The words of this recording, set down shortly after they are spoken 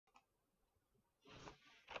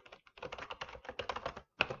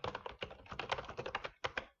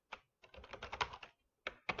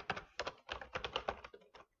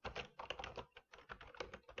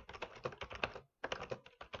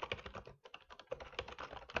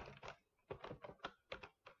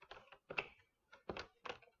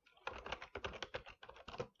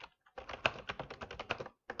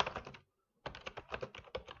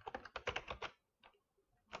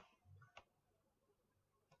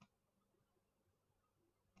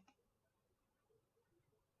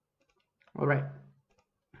All right.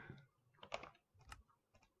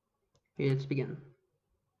 Okay, let's begin.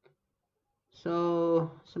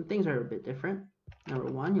 So some things are a bit different.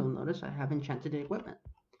 Number one, you'll notice I have enchanted equipment.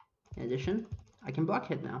 In addition, I can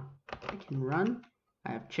blockhead now. I can run.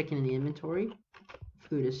 I have chicken in the inventory.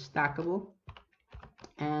 Food is stackable.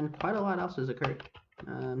 And quite a lot else has occurred.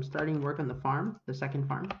 I'm starting work on the farm, the second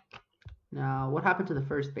farm. Now, what happened to the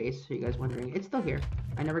first base? So you guys wondering? It's still here.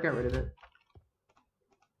 I never got rid of it.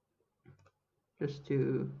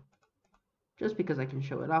 Just because I can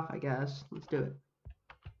show it off, I guess. Let's do it.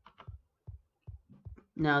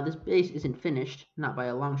 Now, this base isn't finished, not by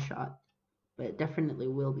a long shot, but it definitely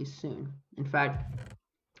will be soon. In fact,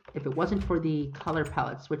 if it wasn't for the color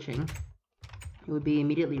palette switching, it would be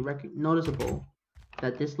immediately noticeable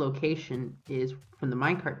that this location is from the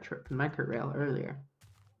minecart rail earlier.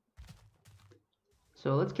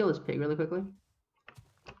 So let's kill this pig really quickly.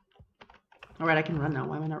 Alright, I can run now.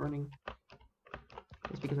 Why am I not running?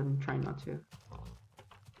 It's because I'm trying not to.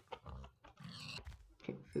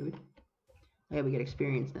 Okay, food. Okay, we get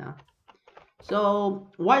experience now. So,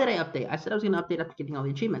 why did I update? I said I was going to update after getting all the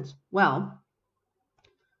achievements. Well,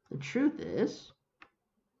 the truth is,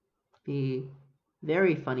 the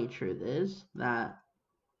very funny truth is that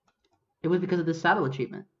it was because of the saddle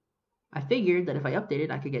achievement. I figured that if I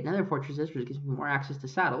updated, I could get nether fortresses, which gives me more access to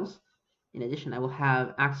saddles. In addition, I will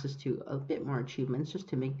have access to a bit more achievements just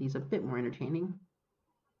to make these a bit more entertaining.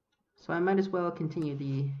 So I might as well continue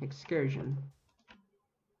the excursion.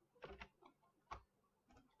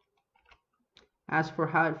 As for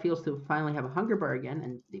how it feels to finally have a hunger bar again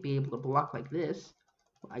and be able to block like this,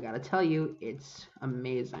 well, I gotta tell you, it's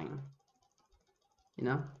amazing. You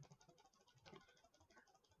know?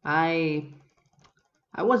 I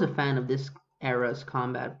was a fan of this era's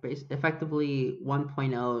combat, effectively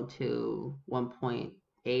 1.0 to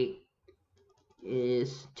 1.8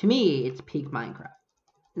 is, to me, it's peak Minecraft.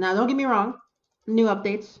 Now, don't get me wrong, new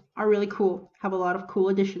updates are really cool, have a lot of cool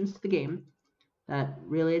additions to the game that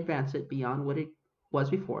really advance it beyond what it was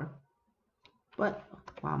before. But,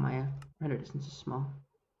 wow, my render distance is small.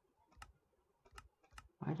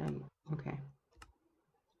 Why did I, okay.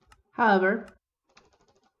 However,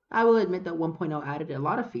 I will admit that 1.0 added a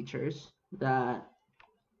lot of features that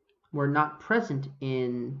were not present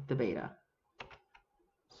in the beta.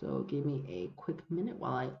 So give me a quick minute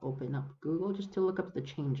while I open up Google just to look up the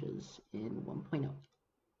changes in 1.0.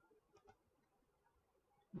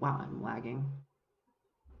 Wow, I'm lagging.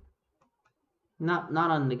 Not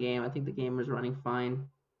on the game. I think the game was running fine.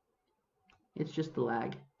 It's just the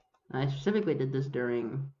lag. I specifically did this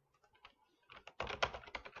during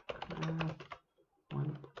 1.0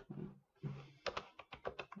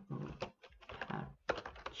 patch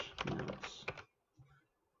notes.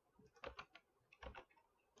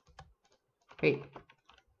 Wait.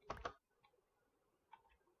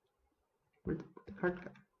 Where'd the card go?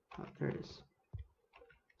 Oh, there it is.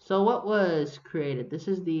 So what was created? This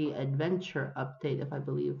is the adventure update, if I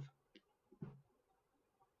believe.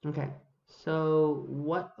 Okay, so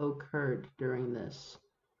what occurred during this?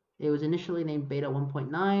 It was initially named Beta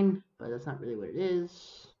 1.9, but that's not really what it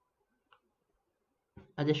is.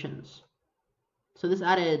 Additions. So this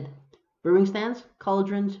added brewing stands,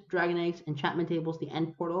 cauldrons, dragon eggs, enchantment tables, the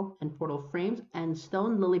end portal frames, and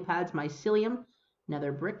stone lily pads, mycelium,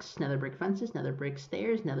 nether bricks, nether brick fences, nether brick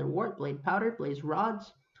stairs, nether wart, blade powder, blaze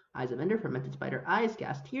rods, eyes of ender, fermented spider eyes,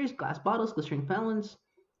 gas tears, glass bottles, glistening fountains,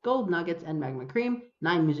 gold nuggets, and magma cream.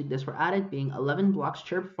 9 music discs were added, being 11 blocks,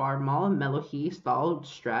 chirp, far, mall, melohi, stall,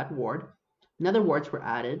 strat, ward. Nether warts were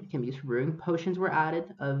added, can be used for brewing. Potions were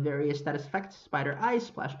added of various status effects. Spider eyes,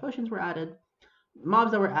 splash potions were added.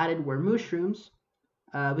 Mobs that were added were mushrooms.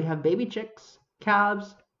 We have baby chicks,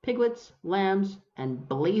 calves, piglets, lambs, and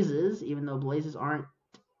blazes, even though blazes are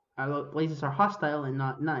hostile and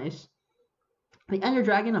not nice. The Ender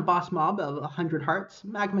Dragon, a boss mob of 100 hearts.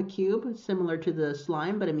 Magma Cube, similar to the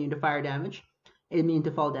slime, but immune to fire damage, immune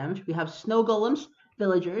to fall damage. We have Snow Golems,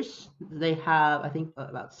 villagers. They have, I think,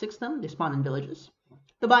 about 6 of them. They spawn in villages.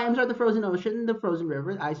 The biomes are the Frozen Ocean, the Frozen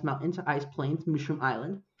River, the Ice Mountains, Ice Plains, Mushroom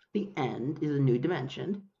Island. The End is a new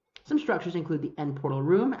dimension. Some structures include the End Portal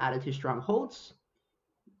Room, added to Strongholds.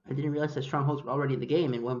 I didn't realize that Strongholds were already in the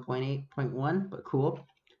game in 1.8.1, but cool.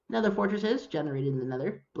 Nether Fortresses, generated in the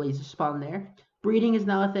Nether. Blazes spawn there. Breeding is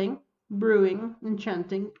now a thing. Brewing,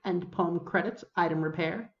 enchanting, end poem credits, item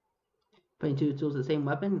repair. Putting 2 tools of the same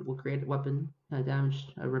weapon will create a weapon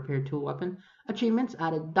damage, a repair tool weapon. Achievements,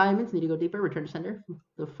 added diamonds, need to go deeper, return to sender,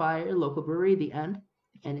 the fire, local brewery, the end,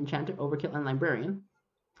 and enchanter, overkill, and librarian.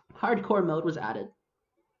 Hardcore mode was added.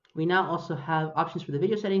 We now also have options for the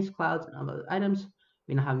video settings, clouds, and other items.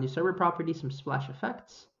 We now have new server properties, some splash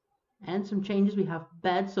effects. And some changes, we have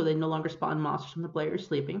beds, so they no longer spawn monsters when the player is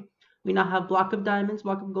sleeping. We now have block of diamonds,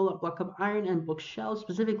 block of gold, block of iron, and bookshelves,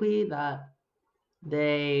 specifically that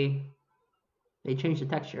they changed the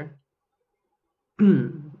texture.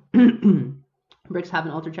 Bricks have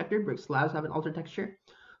an altered texture, brick slabs have an altered texture.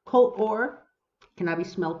 Coal ore cannot be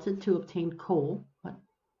smelted to obtain coal. What?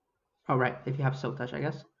 Oh, right, if you have silk touch, I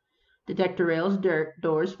guess. Detector rails, dirt,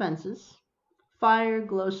 doors, fences. Fire,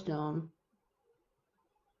 glowstone.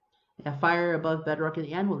 Yeah, fire above bedrock at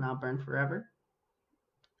the end will now burn forever.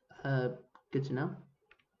 Good to know.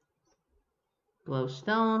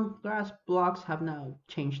 Glowstone, grass blocks have now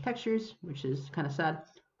changed textures, which is kind of sad.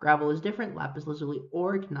 Gravel is different. Lapis lazuli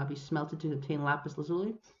ore cannot be smelted to obtain lapis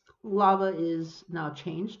lazuli. Lava is now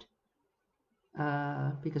changed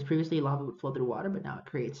because previously lava would flow through water, but now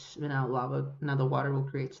now the water will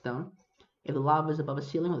create stone. If the lava is above a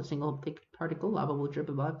ceiling with a single thick particle, lava will drip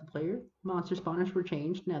above the player. Monster spawners were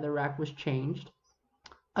changed. Netherrack was changed.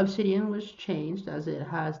 Obsidian was changed, as it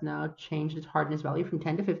has now changed its hardness value from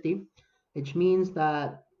 10 to 50, which means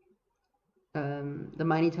that the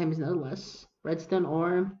mining time is now less. Redstone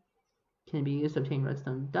ore can be used to obtain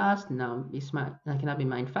redstone dust. Now cannot be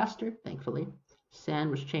mined faster, thankfully.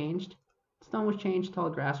 Sand was changed. Stone was changed. Tall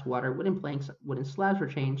grass, water, wooden planks, wooden slabs were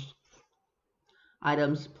changed.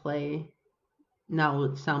 Items play.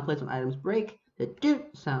 Now sound plays when items break. The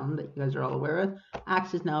doot sound that you guys are all aware of.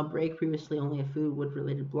 Axes now break previously only a few wood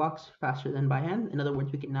related blocks faster than by hand. In other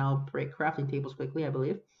words, we can now break crafting tables quickly, I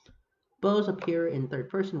believe. Bows appear in third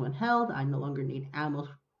person when held. I no longer need ammo.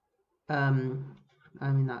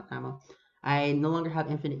 Not ammo. I no longer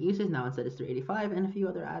have infinite uses. Now instead it's 385 and a few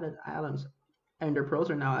other added items. Ender pearls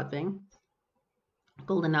are now a thing.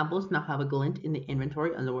 Golden apples now have a glint in the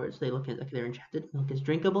inventory. In other words, they look like they're enchanted. Milk is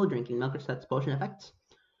drinkable. Drinking milk resets potion effects.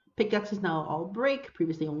 Pickaxes now all break.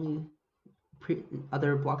 Previously only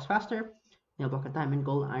other blocks faster. Now block of diamond,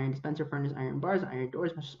 gold, iron, dispenser, furnace, iron bars, iron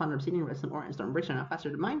doors, master spawner, obsidian, redstone ore, and stone bricks are now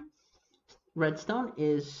faster to mine. Redstone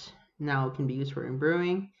can be used for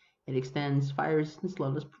imbuing. It extends fire resistance,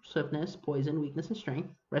 slowness, swiftness, poison, weakness, and strength.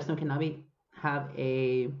 Redstone can now have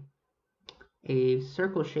a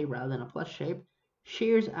circle shape rather than a plus shape.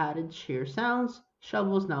 Shears added shear sounds.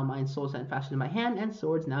 Shovels now mine soul sand faster than by hand, and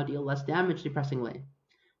swords now deal less damage, depressingly.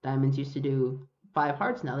 Diamonds used to do 5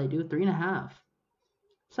 hearts, now they do 3.5.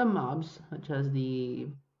 Some mobs, such as the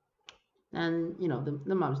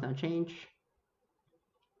mobs now change.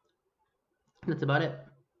 That's about it.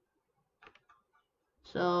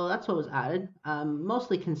 So that's what was added. I'm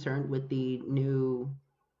mostly concerned with the new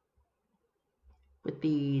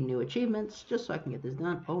achievements, just so I can get this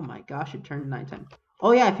done. Oh my gosh, it turned nighttime.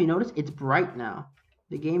 Oh yeah, if you notice, it's bright now.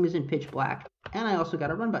 The game is in pitch black. And I also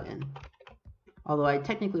got a run button. Although I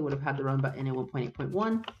technically would have had the run button in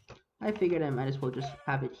 1.8.1, I figured I might as well just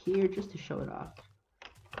have it here just to show it off.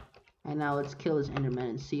 And now let's kill this Enderman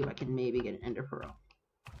and see if I can maybe get an Ender Pearl.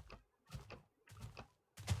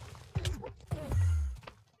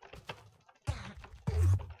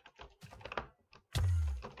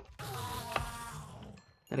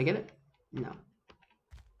 Did I get it? No.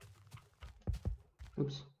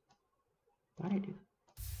 Oops. What did I do?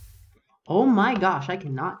 Oh my gosh, I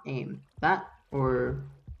cannot aim. That or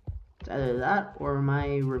it's either that or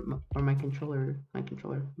my controller.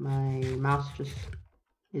 My mouse just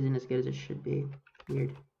isn't as good as it should be.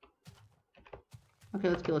 Weird. Okay,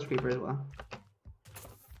 let's kill this creeper as well.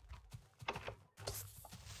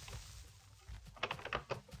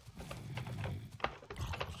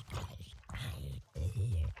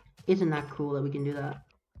 Isn't that cool that we can do that?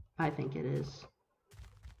 I think it is.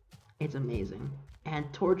 It's amazing.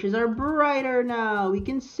 And torches are brighter now. We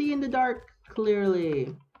can see in the dark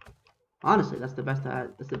clearly. Honestly, that's the best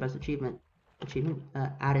achievement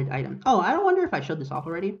added item. Oh, I don't wonder if I showed this off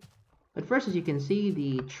already. But first, as you can see,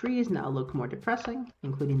 the trees now look more depressing,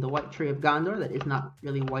 including the white tree of Gondor that is not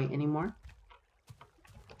really white anymore.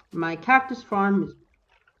 My cactus farm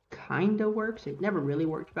kinda works. It never really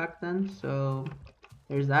worked back then, so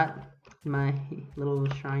there's that. My little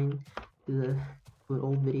shrine to the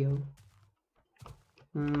old video.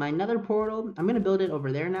 My nether portal, I'm going to build it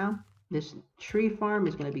over there now. This tree farm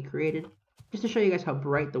is going to be created just to show you guys how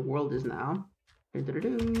bright the world is now. Oh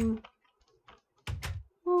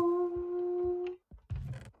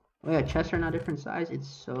yeah, chests are now different size. It's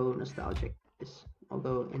so nostalgic,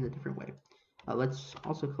 although in a different way. Let's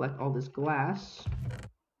also collect all this glass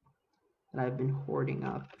that I've been hoarding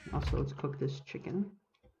up. Also, let's cook this chicken.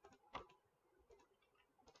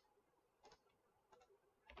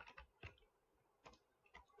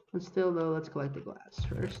 But still, though, let's collect the glass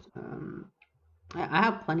first. I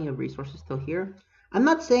have plenty of resources still here. I'm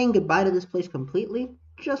not saying goodbye to this place completely.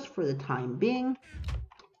 just for the time being,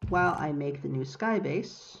 while I make the new sky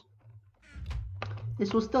base.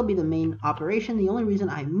 This will still be the main operation. The only reason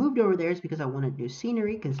I moved over there is because I wanted new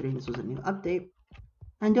scenery, considering this was a new update.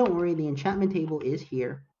 And don't worry, the enchantment table is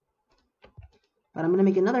here. But I'm going to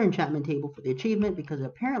make another enchantment table for the achievement because it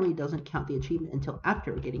apparently doesn't count the achievement until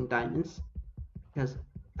after getting diamonds. Because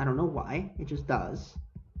I don't know why, it just does.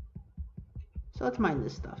 So let's mine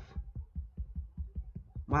this stuff.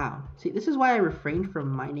 Wow. See, this is why I refrained from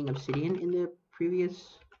mining obsidian in the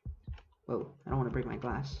previous... Whoa, I don't want to break my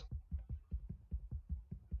glass.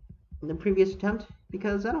 In the previous attempt,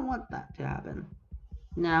 because I don't want that to happen.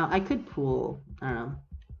 Now, I could pull, I don't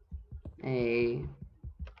know,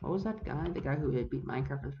 what was that guy? The guy who had beat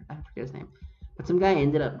Minecraft, I forget his name. But some guy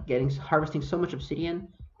ended up harvesting so much obsidian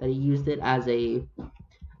that he used it as a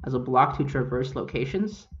block to traverse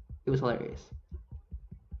locations. It was hilarious.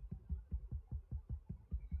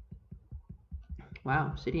 Wow,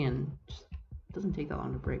 obsidian just doesn't take that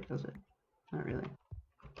long to break, does it? Not really.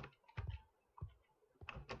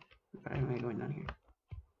 Why am I going down here?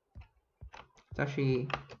 Let's actually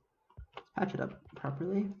patch it up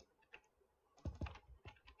properly.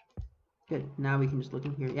 Good, now we can just look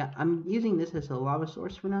in here. Yeah, I'm using this as a lava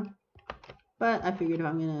source for now. But I figured if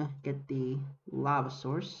I'm gonna get the lava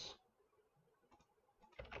source,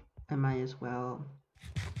 I might as well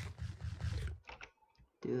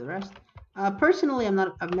do the rest. Personally,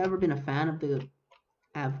 I've never been a fan of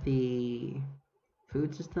the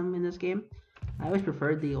food system in this game. I always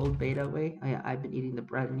preferred the old beta way. I've been eating the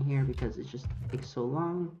bread in here because it just takes so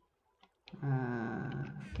long.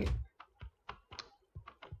 Okay.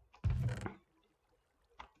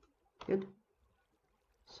 Good.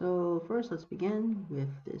 So first, let's begin with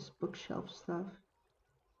this bookshelf stuff.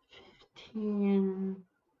 15.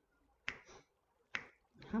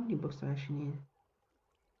 How many books do I actually need?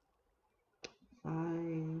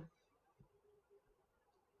 5,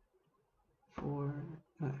 4.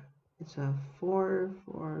 It's a 4,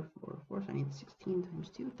 4, 4, 4. So I need 16 times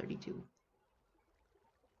 2, 32.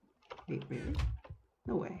 Wait, really?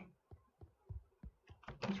 No way.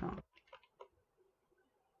 What's wrong?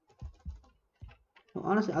 Well,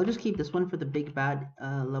 honestly, I'll just keep this one for the big bad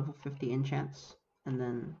level 50 enchants, and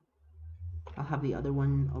then I'll have the other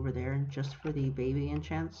one over there just for the baby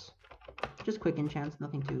enchants. Just quick enchants,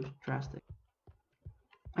 nothing too drastic.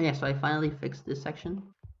 Oh yeah, so I finally fixed this section.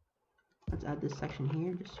 Let's add this section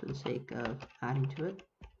here just for the sake of adding to it.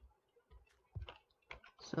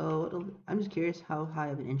 So I'm just curious how high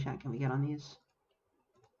of an enchant can we get on these?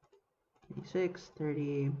 26,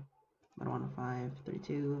 30, I don't want 5,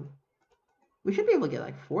 32. We should be able to get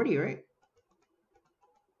like 40, right?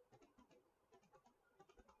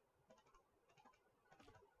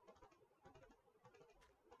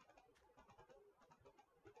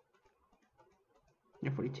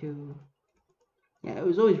 Yeah, 42. Yeah, it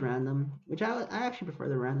was always random, which I actually prefer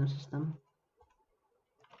the random system.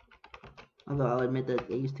 Although I'll admit that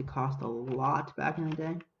it used to cost a lot back in the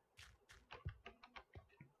day.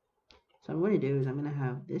 So what I'm going to do is I'm going to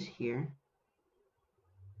have this here.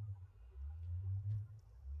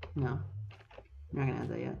 No, I'm not going to add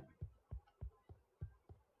that yet.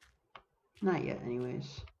 Not yet,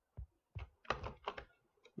 anyways.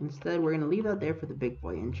 Instead, we're going to leave that there for the big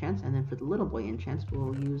boy enchants, and then for the little boy enchants,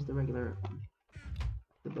 we'll use the regular one.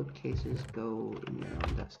 The bookcases go in their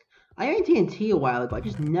own desk. I had TNT a while ago, I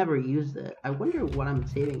just never used it. I wonder what I'm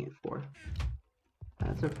saving it for.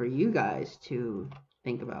 That's up for you guys to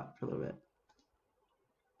think about for a little bit.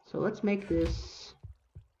 So let's make this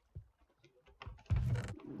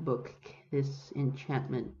book, this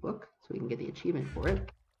enchantment book, so we can get the achievement for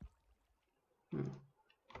it.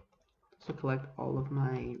 So collect all of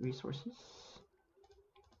my resources.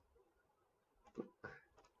 Book.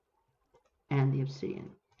 And the obsidian.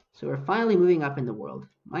 So we're finally moving up in the world.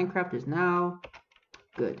 Minecraft is now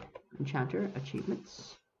good. Enchanter,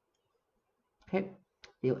 achievements. Okay.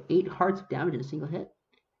 Deal 8 hearts of damage in a single hit.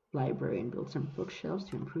 Library and build some bookshelves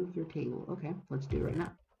to improve your table. Okay, let's do it right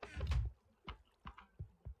now.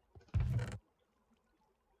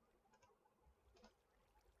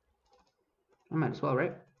 I might as well,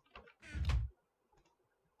 right?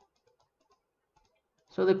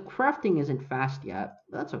 So the crafting isn't fast yet,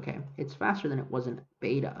 but that's okay. It's faster than it was in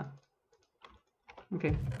beta.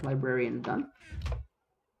 Okay, librarian done.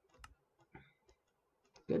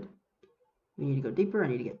 Good. We need to go deeper. I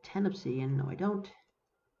need to get 10 obsidian. No, I don't.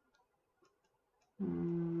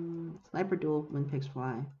 Sniper duel, wind picks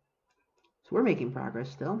fly. So we're making progress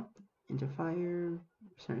still. Into fire,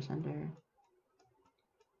 center.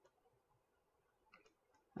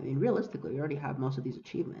 I mean, realistically, we already have most of these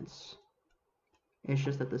achievements. It's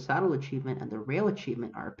just that the saddle achievement and the rail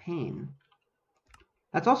achievement are a pain.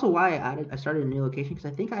 That's also why I started a new location,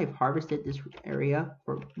 because I think I've harvested this area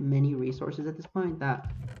for many resources at this point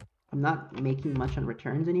that I'm not making much on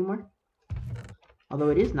returns anymore. Although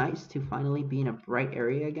it is nice to finally be in a bright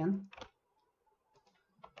area again.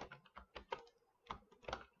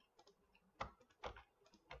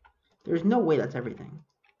 There's no way that's everything.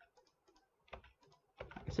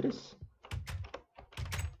 I guess it is.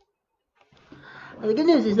 Well, the good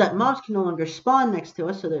news is that mobs can no longer spawn next to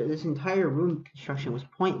us, so that this entire room construction was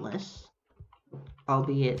pointless.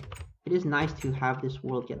 Albeit, it is nice to have this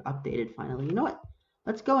world get updated finally. You know what?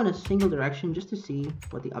 Let's go in a single direction just to see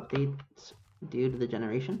what the updates do to the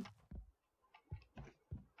generation.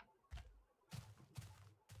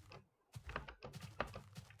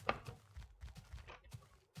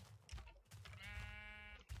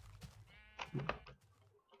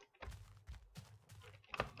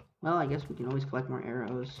 Well, I guess we can always collect more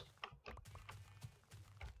arrows.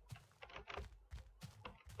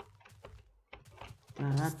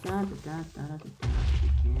 Begins.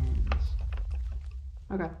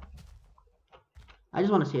 Okay. I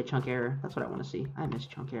just want to see a chunk error. That's what I want to see. I miss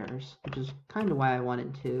chunk errors, which is kind of why I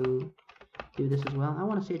wanted to do this as well. I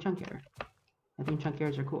want to see a chunk error. I think chunk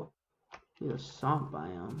errors are cool. Do a swamp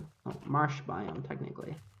biome. Oh, marsh biome,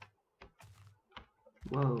 technically.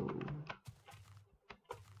 Whoa.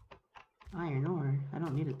 Iron ore. I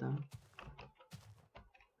don't need it though.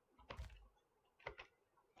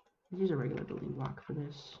 Let's use a regular building block for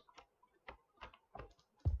this.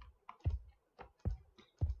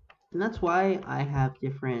 And that's why I have a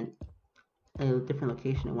different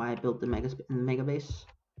location and why I built the mega base.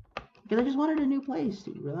 Because I just wanted a new place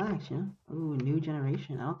to relax, you know? Ooh, new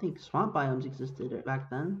generation. I don't think swamp biomes existed back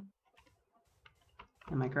then.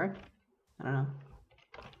 Am I correct? I don't know.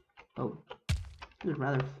 Oh. This is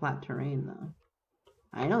rather flat terrain, though.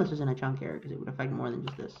 I know this isn't a chunk error because it would affect more than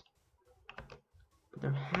just this. But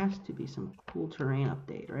there has to be some cool terrain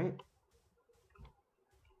update, right?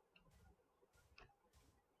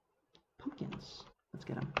 Pumpkins. Let's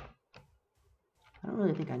get them. I don't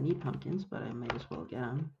really think I need pumpkins, but I might as well get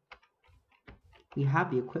them. We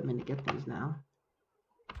have the equipment to get these now.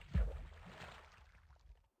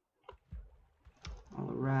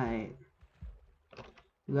 Alright.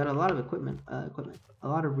 We got a lot of equipment, a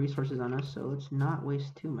lot of resources on us, so let's not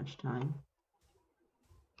waste too much time.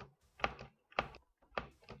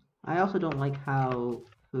 I also don't like how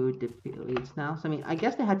food depletes now. So I mean, I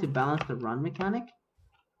guess they had to balance the run mechanic,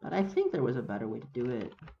 but I think there was a better way to do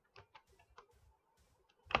it.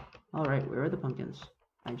 Alright, where are the pumpkins?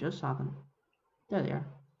 I just saw them. There they are.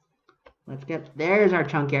 Let's get... There's our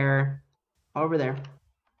chunk error. Over there.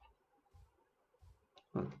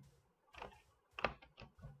 Look.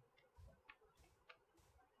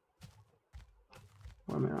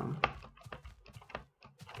 Or am I wrong?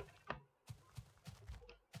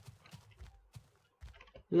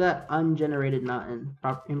 Look at that ungenerated mountain.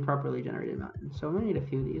 Improperly generated mountain. So I'm gonna need a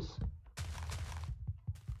few of these.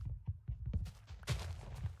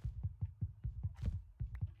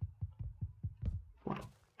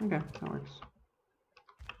 Okay, that works.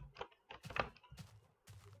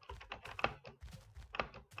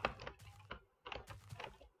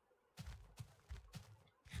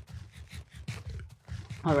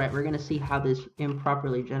 Alright, we're gonna see how this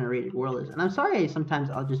improperly generated world is. And I'm sorry sometimes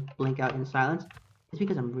I'll just blink out in silence. It's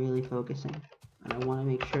because I'm really focusing. And I want to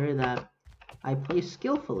make sure that I play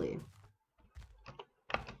skillfully.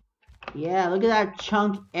 Yeah, look at that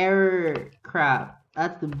chunk error crap.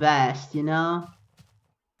 That's the best, you know?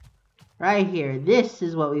 Right here. This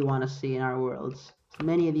is what we want to see in our worlds. As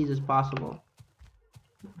many of these as possible.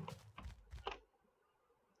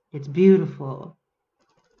 It's beautiful.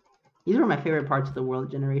 These were my favorite parts of the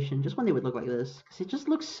world generation. Just when they would look like this. Because it just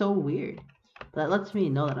looks so weird. But that lets me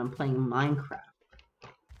know that I'm playing Minecraft.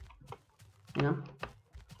 You know?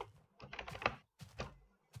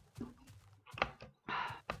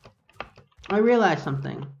 I realized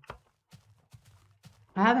something.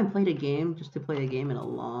 I haven't played a game just to play a game in a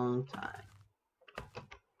long time.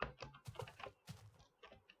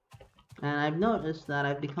 And I've noticed that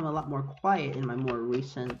I've become a lot more quiet in my more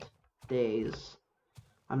recent days.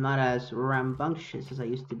 I'm not as rambunctious as I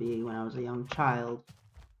used to be when I was a young child.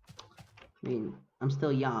 I mean, I'm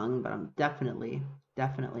still young, but I'm definitely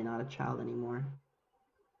not a child anymore.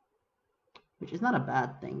 Which is not a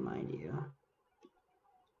bad thing, mind you.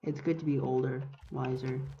 It's good to be older,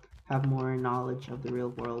 wiser, have more knowledge of the real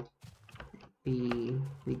world. The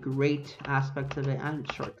great aspects of it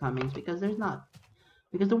and shortcomings, because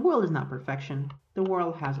the world is not perfection. The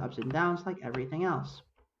world has ups and downs like everything else.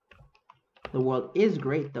 The world is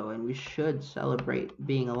great though, and we should celebrate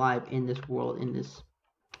being alive in this world, in this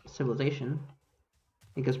civilization.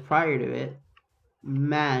 Because prior to it,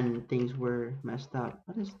 man, things were messed up.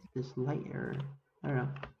 What is this light error? I don't know.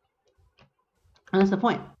 And that's the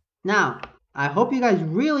point. Now, I hope you guys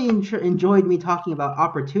really enjoyed me talking about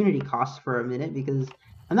opportunity costs for a minute, because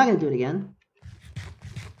I'm not going to do it again.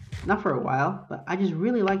 Not for a while, but I just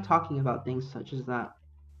really like talking about things such as that.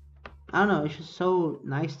 I don't know, it's just so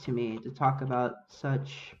nice to me to talk about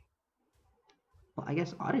such, well, I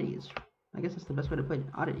guess oddities. I guess that's the best way to put it,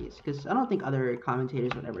 oddities, because I don't think other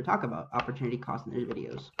commentators would ever talk about opportunity costs in their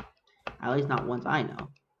videos. At least not ones I know.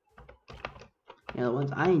 You know, the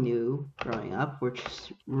ones I knew growing up were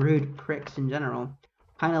just rude pricks in general.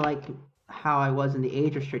 Kind of like how I was in the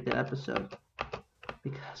age-restricted episode.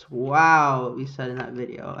 Because, wow, what we said in that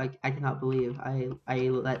video. I cannot believe I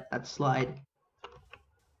let that slide.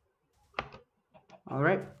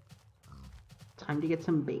 Alright. Time to get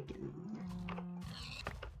some bacon.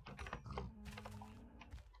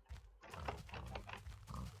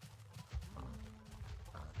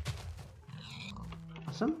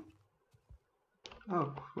 Awesome.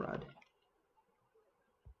 Oh, crud.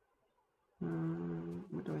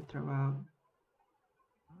 What do I throw out?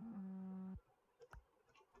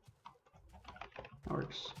 That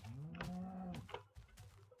works.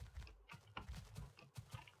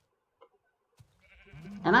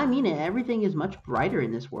 And I mean it, everything is much brighter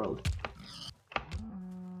in this world.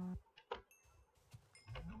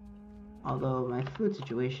 Although my food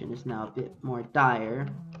situation is now a bit more dire,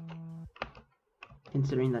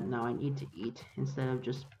 considering that now I need to eat instead of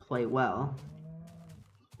just play well.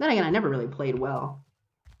 Then again, I never really played well.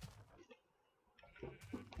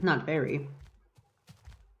 Not very.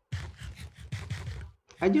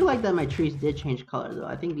 I do like that my trees did change color though.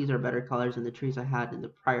 I think these are better colors than the trees I had in the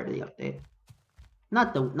prior to the update.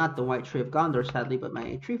 Not the white tree of Gondor, sadly, but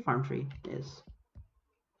my tree farm tree is.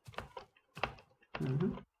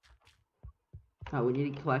 Oh, we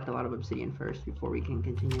need to collect a lot of obsidian first before we can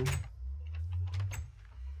continue.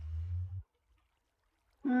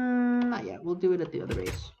 Not yet. We'll do it at the other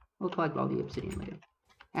base. We'll collect all the obsidian later.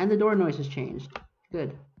 And the door noise has changed.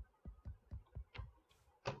 Good.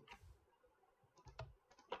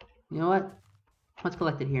 You know what? Let's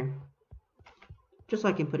collect it here. Just so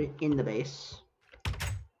I can put it in the base.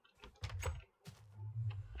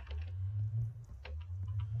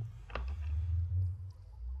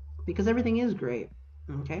 Because everything is great.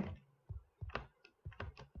 Okay?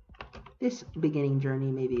 This beginning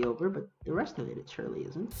journey may be over, but the rest of it surely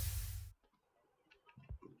isn't.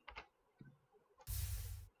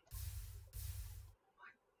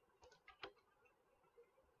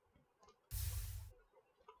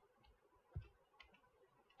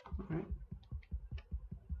 Alright.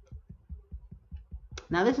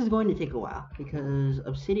 Now this is going to take a while, because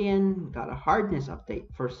Obsidian got a hardness update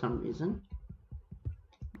for some reason.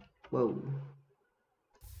 Whoa.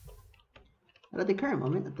 But at the current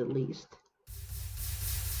moment, at the least,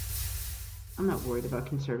 I'm not worried about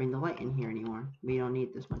conserving the light in here anymore. We don't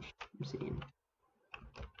need this much obsidian.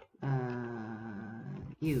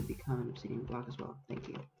 You become an obsidian block as well. Thank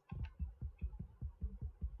you.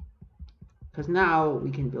 Because now we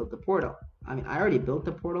can build the portal. I mean, I already built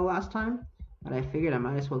the portal last time, but I figured I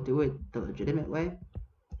might as well do it the legitimate way.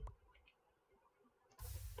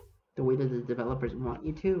 The way that the developers want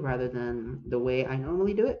you to, rather than the way I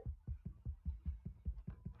normally do it.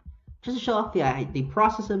 Just to show off the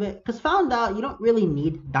process of it. Because found out you don't really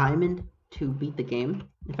need diamond to beat the game.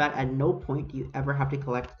 In fact, at no point do you ever have to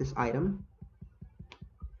collect this item.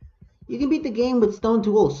 You can beat the game with stone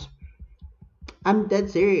tools. I'm dead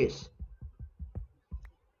serious.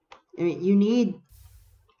 I mean, you need,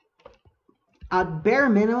 at bare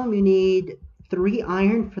minimum, you need 3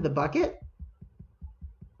 iron for the bucket.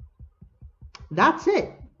 That's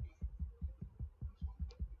it.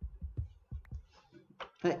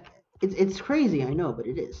 It's crazy, I know, but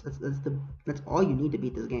it is. That's all you need to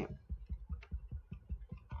beat this game.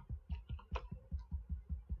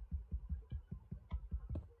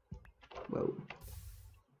 Whoa.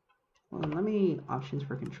 Well, let me options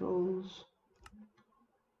for controls.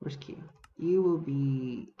 Where's Q? You will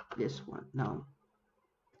be this one. No.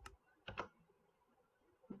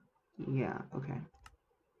 Yeah, okay.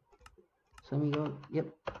 So let me go. Yep.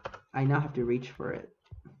 I now have to reach for it.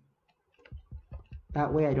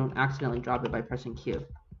 That way I don't accidentally drop it by pressing Q.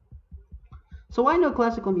 So why no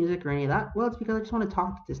classical music or any of that? Well, it's because I just want to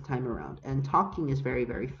talk this time around. And talking is very,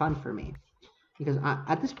 very fun for me. Because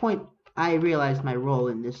at this point, I realized my role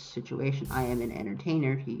in this situation. I am an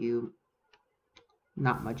entertainer to you.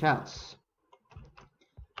 Not much else.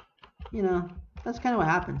 You know, that's kind of what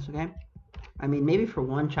happens, okay? I mean, maybe for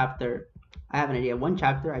one chapter, I have an idea. One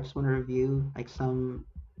chapter, I just want to review like some,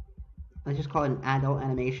 let's just call it an adult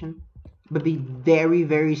animation, but be very,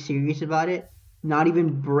 very serious about it. Not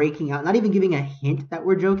even breaking out, not even giving a hint that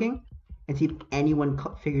we're joking, and see if anyone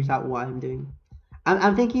figures out what I'm doing.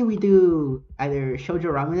 I'm thinking we do either Shoujo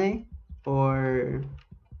Ramune or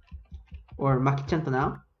Maki-chan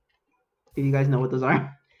Tonao, if you guys know what those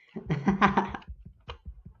are.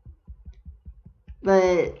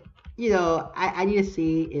 But you know, I need to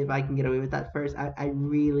see if I can get away with that first. I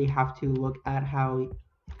really have to look at how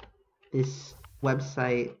this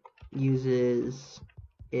website uses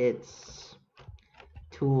its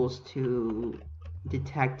tools to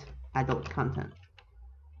detect adult content.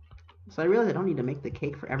 So I realize I don't need to make the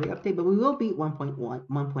cake for every update, but we will beat 1.1,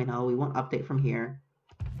 1.0. We won't update from here.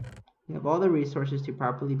 We have all the resources to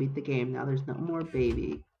properly beat the game. Now there's no more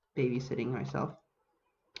babysitting myself.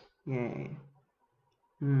 Yay.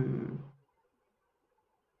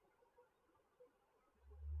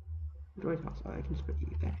 Droid house. Oh, I can just put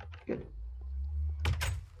you there. Good.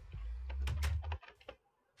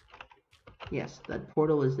 Yes, that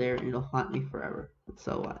portal is there and it'll haunt me forever. But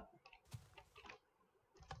so what?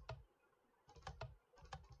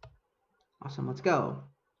 Awesome, let's go.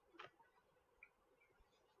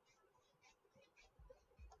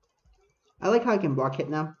 I like how I can block hit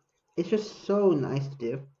now. It's just so nice to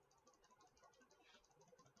do.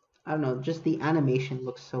 I don't know, just the animation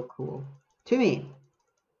looks so cool. To me.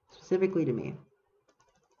 Specifically to me.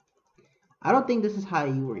 I don't think this is how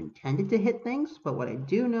you were intended to hit things, but what I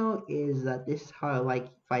do know is that this is how I like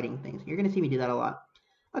fighting things. You're going to see me do that a lot.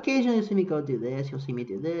 Occasionally you'll see me go do this, you'll see me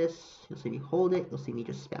do this, you'll see me hold it, you'll see me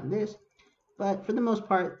just spam this. But for the most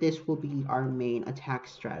part, this will be our main attack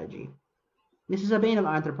strategy. This is a Bane of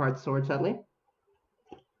Arthropods sword, sadly.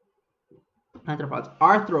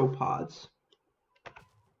 Arthropods.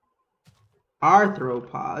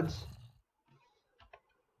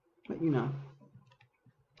 But you know.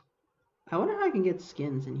 I wonder how I can get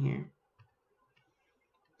skins in here.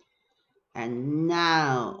 And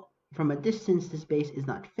now, from a distance, this base is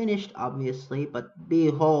not finished, obviously, but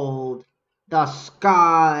behold, the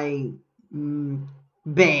sky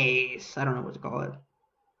base. I don't know what to call it.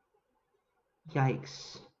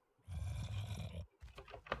 Yikes.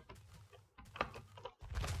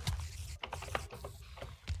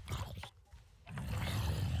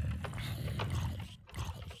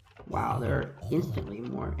 Wow, there are instantly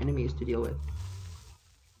more enemies to deal with.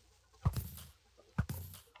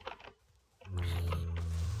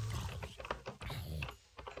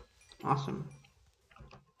 Awesome.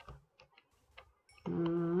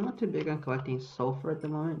 Not too big on collecting sulfur at the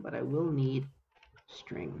moment, but I will need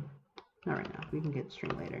string. Not right now. We can get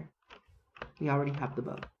string later. We already have the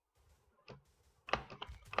bow.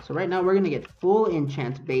 So right now we're going to get full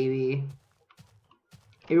enchant, baby.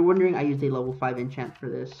 If you're wondering, I used a level 5 enchant for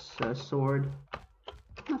this sword.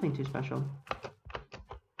 Nothing too special.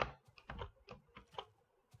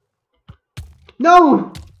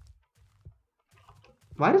 No!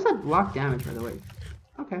 Why does that block damage, by the way?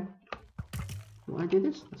 Okay. You want to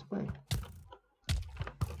do this? Let's play.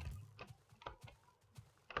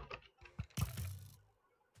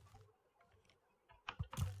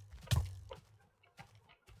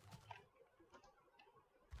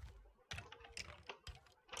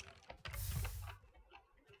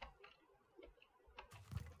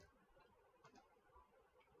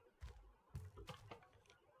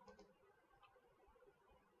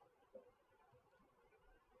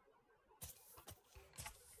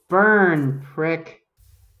 Burn, prick.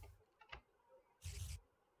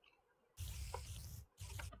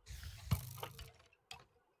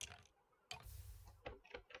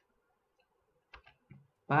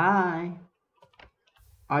 Bye.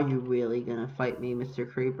 Are you really gonna fight me, Mr.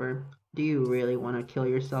 Creeper? Do you really want to kill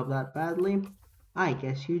yourself that badly? I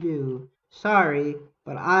guess you do. Sorry,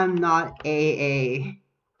 but I'm not AA.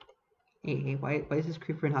 AA? Why is this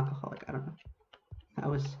creeper an alcoholic? I don't know. That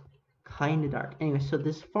was kind of dark. Anyway, so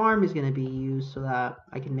this farm is going to be used so that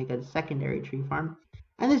I can make a secondary tree farm.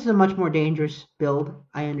 And this is a much more dangerous build.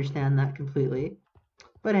 I understand that completely.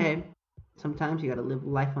 But hey, sometimes you got to live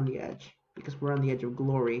life on the edge. Because we're on the edge of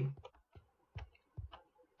glory.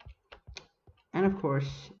 And of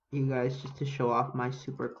course, you guys, just to show off my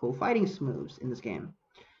super cool fighting moves in this game.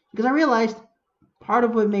 Because I realized part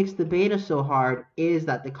of what makes the beta so hard is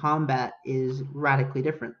that the combat is radically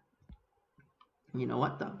different. You know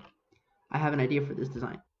what though? I have an idea for this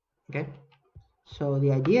design. Okay? So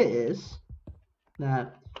the idea is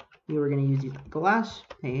that we were going to use these glass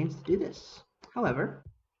panes to do this. However,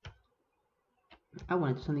 I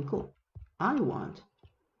want to do something cool. I want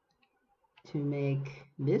to make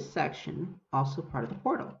this section also part of the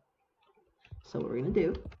portal. So what we're going to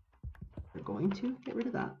do, we're going to get rid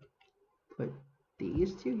of that. Put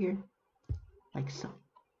these two here, like so.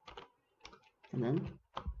 And then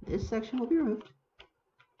this section will be removed.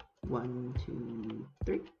 1, 2,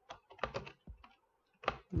 3.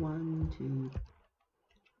 1, 2.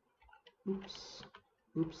 Oops.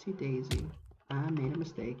 Oopsie daisy. I made a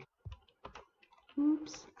mistake.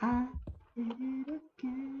 Oops, I did it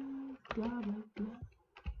again. Blah, blah, blah.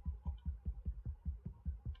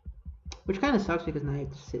 Which kind of sucks because now I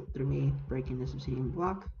have to sit through me breaking this obsidian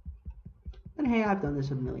block. And hey, I've done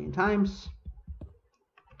this a million times.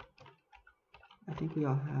 I think we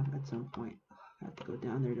all have at some point. I have to go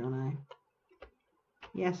down there, don't I?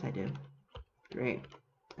 Yes, I do. Great.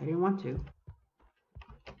 I didn't want to,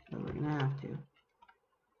 but we're gonna have to.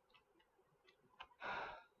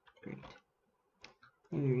 Great.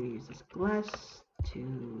 And we're gonna use this glass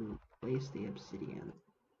to place the obsidian.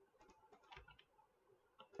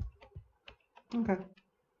 Okay.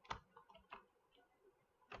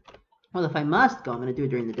 Well, if I must go, I'm gonna do it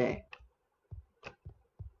during the day.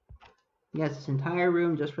 Yes, this entire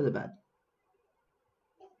room just for the bed.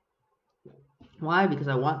 Why? Because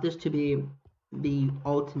I want this to be the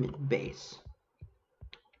ultimate base.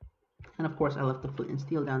 And of course, I left the flint and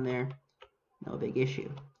steel down there. No big issue.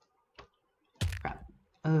 Crap.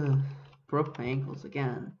 Ugh. Broke my ankles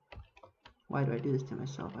again. Why do I do this to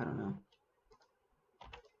myself? I don't know.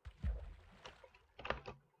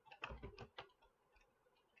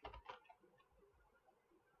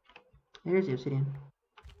 There's the obsidian.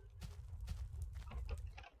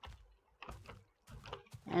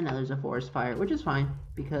 And now there's a forest fire, which is fine,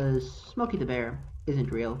 because Smokey the Bear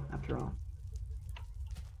isn't real, after all.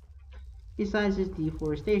 Besides, this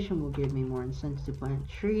deforestation will give me more incentive to plant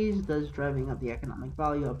trees, thus driving up the economic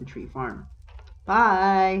value of the tree farm.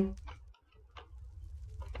 Bye!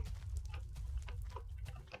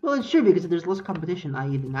 Well, it's true, because if there's less competition,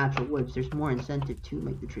 i.e. the natural woods, there's more incentive to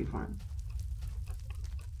make the tree farm.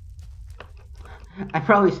 I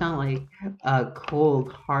probably sound like a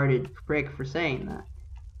cold-hearted prick for saying that.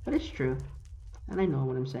 But it's true. And I know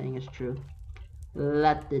what I'm saying is true.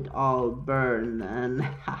 Let it all burn, and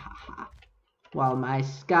while my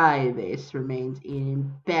sky base remains an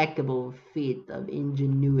impeccable feat of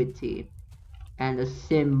ingenuity and a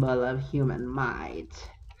symbol of human might.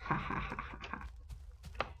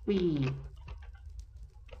 Whee!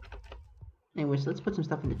 Anyways, let's put some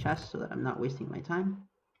stuff in the chest so that I'm not wasting my time.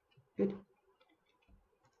 Good.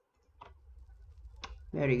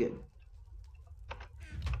 Very good.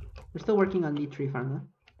 We're still working on the tree farm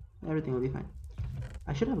though. Everything will be fine.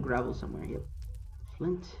 I should have gravel somewhere. Yep.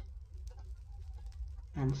 Flint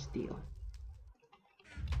and steel.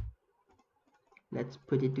 Let's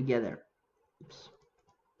put it together. Oops.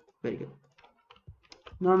 Very good.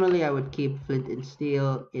 Normally I would keep flint and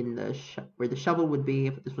steel in the where the shovel would be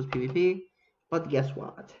if this was PvP. But guess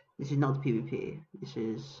what? This is not PvP. This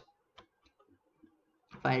is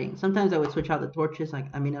fighting. Sometimes I would switch out the torches. Like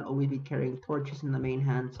I may not always be carrying torches in the main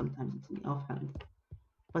hand. Sometimes it's in the off hand.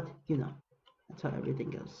 But you know, that's how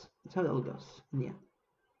everything goes. That's how it all goes in the end.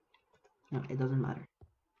 No, it doesn't matter.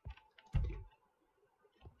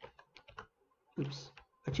 Oops.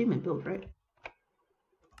 Achievement build, right?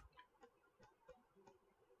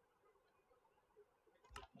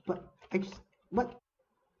 But I just what?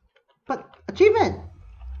 But achievement.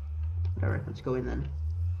 Whatever. Let's go in then.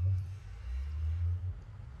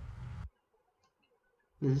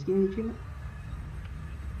 Does this give me an achievement?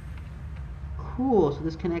 Cool, so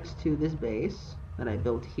this connects to this base that I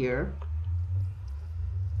built here.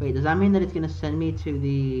 Wait, does that mean that it's going to send me to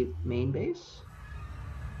the main base?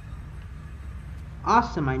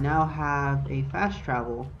 Awesome, I now have a fast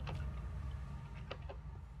travel.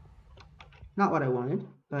 Not what I wanted,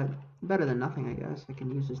 but better than nothing, I guess. I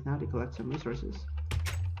can use this now to collect some resources.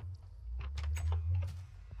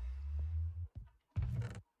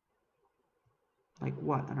 Like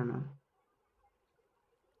what? I don't know.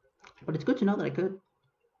 But it's good to know that I could.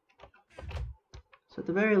 So at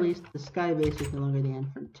the very least, the sky base is no longer the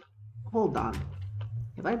entrance. Hold on.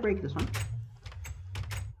 If I break this one...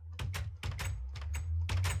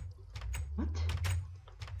 What?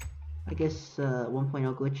 I guess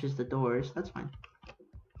 1.0 glitches the doors. That's fine.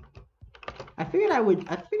 I figured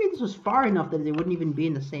this was far enough that they wouldn't even be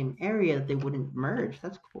in the same area, that they wouldn't merge.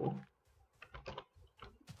 That's cool.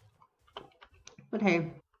 But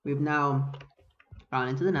hey, we've now gone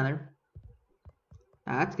into the nether.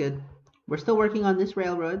 That's good. We're still working on this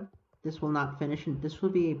railroad. This will not finish, and this will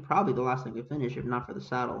be probably the last thing we finish, if not for the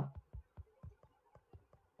saddle.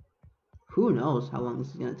 Who knows how long this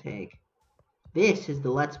is going to take. This is the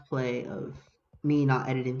Let's Play of me not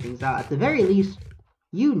editing things out. At the very least,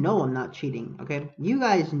 you know I'm not cheating, okay? You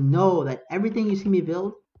guys know that everything you see me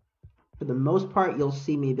build, for the most part, you'll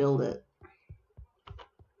see me build it.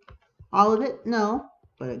 All of it? No.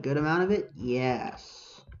 But a good amount of it?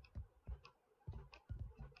 Yes.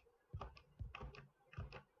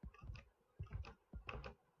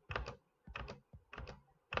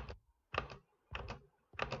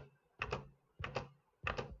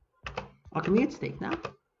 Oh, can we get steak now?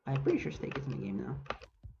 I'm pretty sure steak is in the game now.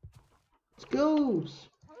 Let's go!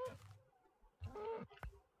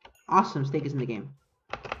 Awesome, steak is in the game.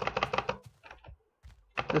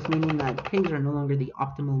 Thus meaning that pigs are no longer the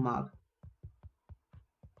optimal mob.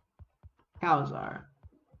 Cows are.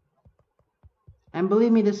 And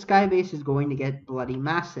believe me, this sky base is going to get bloody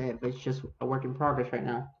massive. It's just a work in progress right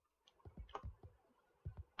now.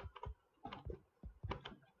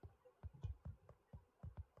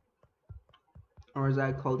 Or as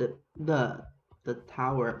I called it, the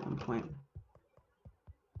tower at one point.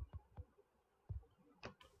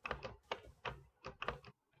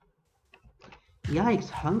 Yikes,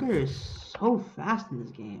 hunger is so fast in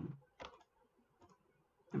this game.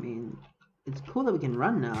 I mean, it's cool that we can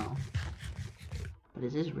run now. But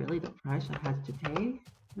is this really the price I had to pay?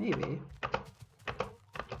 Maybe.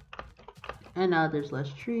 And now there's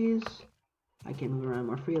less trees. I can move around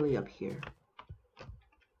more freely up here.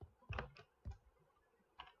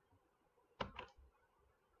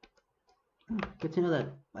 Good to know that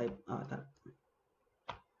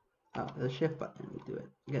the shift button would do it.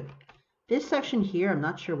 Good. This section here, I'm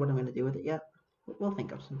not sure what I'm going to do with it yet. We'll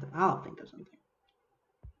think of something. I'll think of something.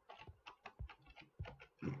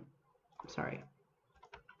 Sorry.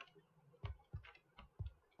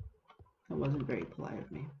 That wasn't very polite of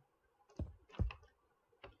me.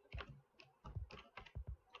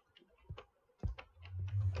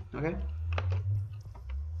 Okay.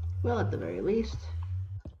 Well, at the very least,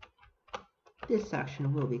 this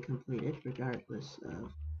section will be completed regardless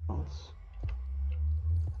of faults.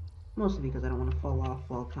 Mostly because I don't want to fall off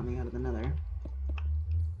while coming out of the nether.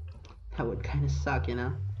 That would kind of suck, you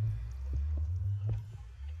know?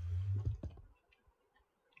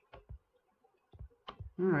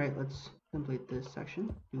 Alright, let's complete this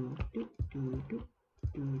section. I hate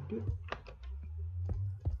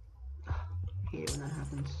it when that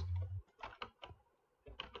happens.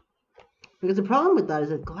 Because the problem with that is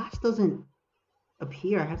that glass doesn't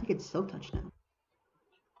appear. I have to get silk touch now.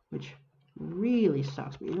 Which really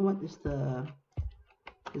sucks. But you know what? It's the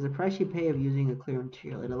price you pay of using a clear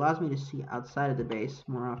material. It allows me to see outside of the base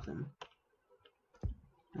more often.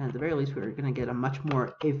 And at the very least, we're going to get a much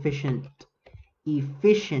more efficient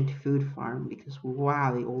food farm, because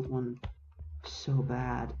wow, the old one was so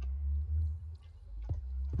bad.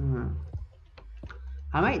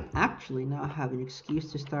 I might actually now have an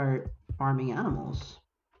excuse to start farming animals.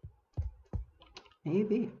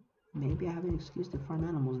 Maybe I have an excuse to farm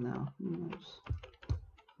animals now. Who knows?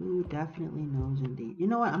 Who definitely knows indeed. You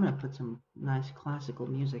know what? I'm gonna put some nice classical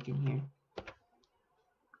music in here.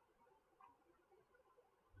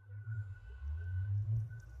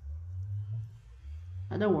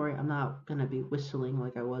 And don't worry, I'm not gonna be whistling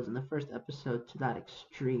like I was in the first episode to that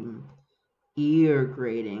extreme ear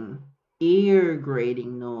grating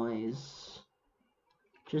noise.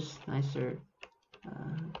 Just nicer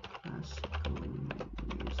classical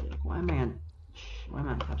music. Why am I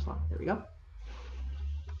on caps lock? There we go.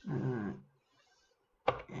 And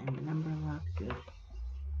number lock, good.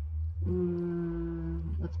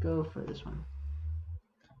 Let's go for this one.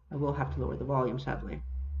 I will have to lower the volume, sadly.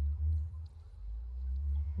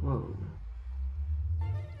 Whoa.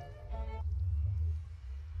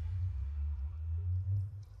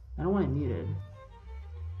 I don't want it muted.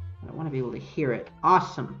 I want to be able to hear it.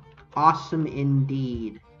 Awesome. Awesome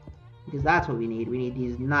indeed. Because that's what we need. We need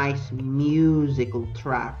these nice musical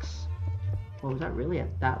tracks. Oh, was that really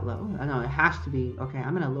at that low? I know, it has to be. Okay,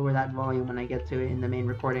 I'm going to lower that volume when I get to it in the main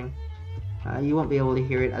recording. You won't be able to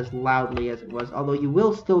hear it as loudly as it was. Although you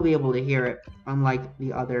will still be able to hear it, unlike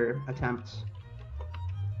the other attempts.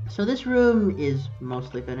 So this room is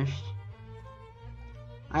mostly finished.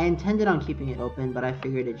 I intended on keeping it open, but I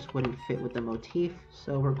figured it just wouldn't fit with the motif,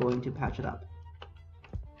 so we're going to patch it up.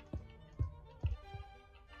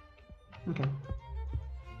 Okay.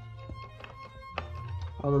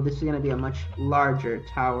 Although this is going to be a much larger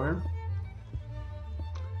tower.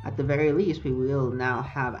 At the very least, we will now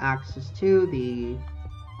have access to the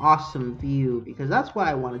awesome view, because that's why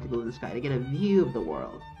I wanted to build in the sky, to get a view of the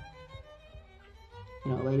world.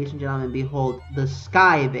 You know, ladies and gentlemen, behold the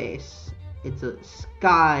sky base. It's a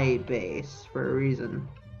sky base for a reason.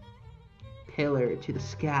 Pillar to the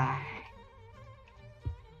sky.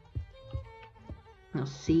 Now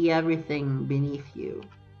see everything beneath you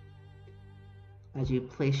as you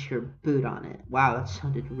place your boot on it. Wow, that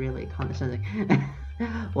sounded really condescending.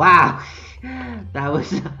 Wow, that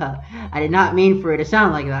was, I did not mean for it to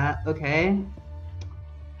sound like that, okay?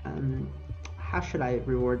 How should I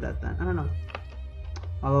reward that then? I don't know.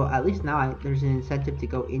 Although, at least now there's an incentive to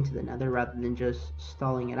go into the nether rather than just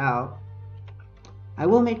stalling it out. I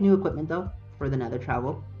will make new equipment though, for the nether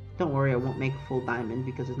travel. Don't worry, I won't make full diamond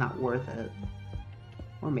because it's not worth it.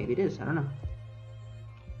 Or maybe it is, I don't know.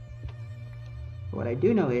 But what I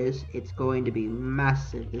do know is, it's going to be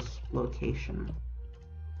massive, this location.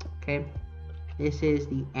 Okay, this is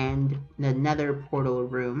the nether portal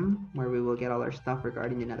room, where we will get all our stuff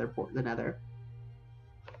regarding the nether.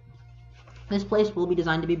 This place will be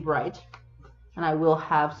designed to be bright, and I will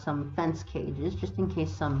have some fence cages, just in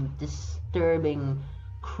case some disturbing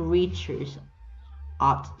creatures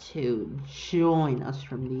opt to join us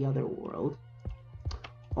from the other world.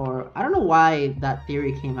 Or, I don't know why that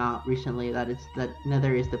theory came out recently, that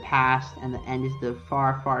nether is the past and the end is the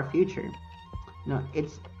far, far future. You know,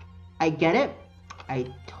 I get it.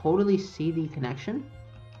 I totally see the connection.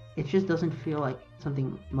 It just doesn't feel like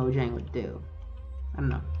something Mojang would do. I don't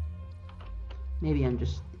know. Maybe I'm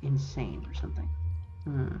just insane or something.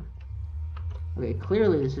 Okay,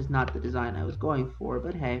 clearly this is not the design I was going for,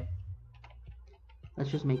 but hey. Let's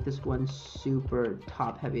just make this one super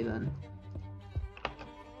top heavy then.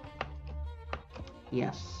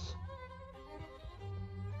 Yes.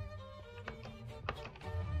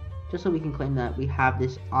 Just so we can claim that we have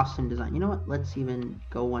this awesome design. You know what? Let's even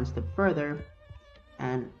go one step further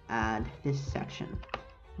and add this section.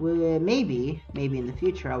 Maybe in the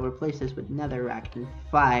future I'll replace this with netherrack and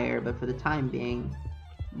fire, but for the time being,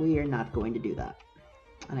 we are not going to do that.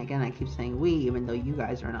 And again, I keep saying we, even though you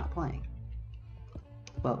guys are not playing.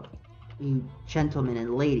 Well, you gentlemen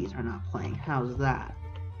and ladies are not playing. How's that?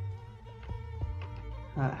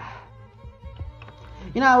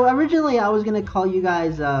 You know, originally I was gonna call you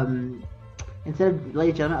guys, instead of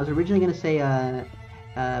ladies and gentlemen, I was originally gonna say,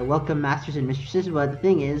 welcome masters and mistresses, but the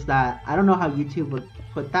thing is that I don't know how YouTube would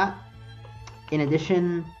put that. In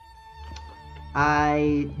addition,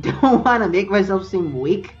 I don't want to make myself seem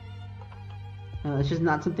weak. It's just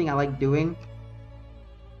not something I like doing.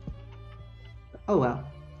 Oh well.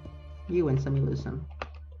 You win some, you lose some.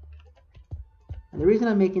 And the reason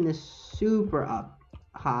I'm making this super up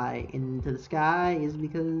high into the sky is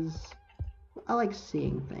because I like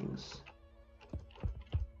seeing things.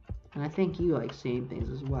 And I think you like seeing things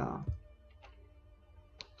as well.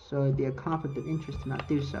 So it'd be a conflict of interest to not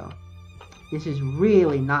do so. This is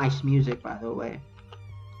really nice music, by the way.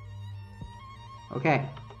 Okay,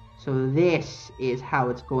 so this is how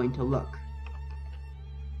it's going to look.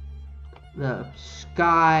 The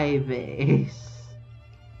sky base.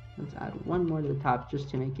 Let's add one more to the top just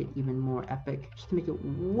to make it even more epic. Just to make it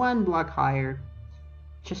one block higher.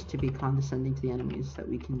 Just to be condescending to the enemies, that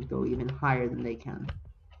we can go even higher than they can.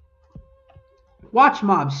 Watch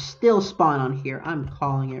mobs still spawn on here. I'm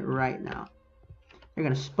calling it right now. They're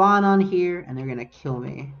gonna spawn on here and they're gonna kill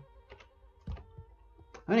me.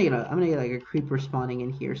 I'm gonna get like a creeper spawning in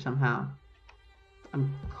here somehow.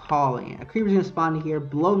 I'm calling it. A creeper's gonna spawn in here,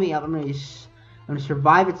 blow me up. I'm gonna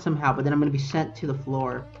survive it somehow, but then I'm gonna be sent to the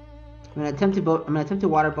floor. I'm gonna attempt to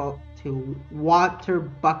water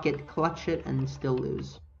bucket clutch it and still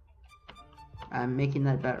lose. I'm making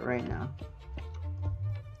that bet right now.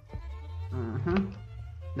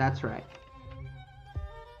 That's right.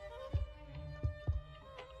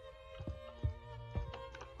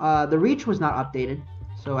 The reach was not updated,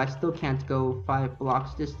 so I still can't go 5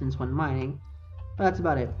 blocks distance when mining. But that's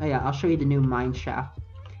about it. Oh yeah, I'll show you the new mine shaft.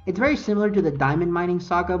 It's very similar to the Diamond Mining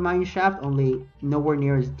Saga mine shaft, only nowhere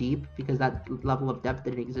near as deep because that level of depth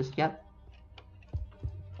didn't exist yet.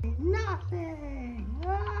 Nothing!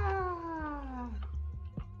 Ah!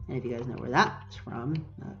 And if you guys know where that's from,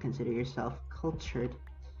 consider yourself cultured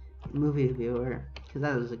movie viewer, because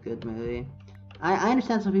that was a good movie. I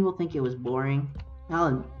understand some people think it was boring.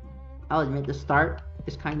 I'll admit the start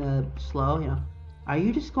is kind of slow, you know. Are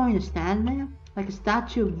you just going to stand there like a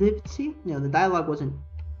Statue of Liberty? You know, the dialogue wasn't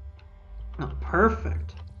not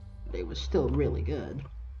perfect, but it was still really good.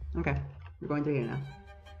 Okay, we're going through here now.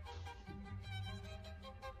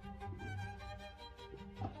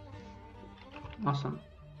 Awesome.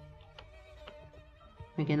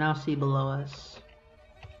 We can now see below us,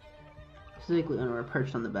 specifically when we're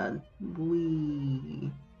perched on the bed.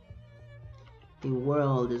 The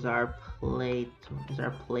world is our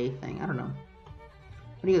plaything. I don't know.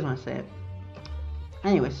 What do you guys want to say?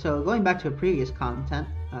 Anyway, so going back to a previous commentary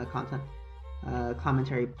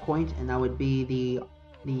point, and that would be the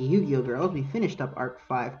the Yu-Gi-Oh girls. We finished up Arc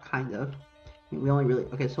 5, kind of. We only really...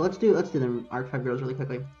 Okay, so let's do the Arc 5 girls really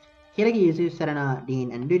quickly. Hideki Yuzu, Serena,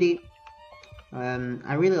 Dean, and Rudy.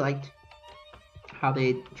 I really liked how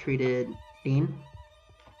they treated Dean.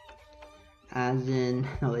 As in...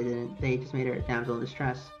 No, they didn't. They just made her a damsel in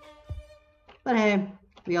distress. But hey,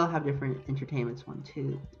 we all have different entertainments. 1,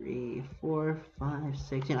 2, 3, 4, 5,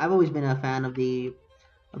 6. You know, I've always been a fan of the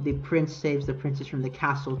prince saves the princess from the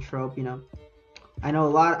castle trope, you know. I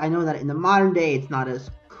know that in the modern day it's not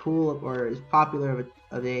as cool or as popular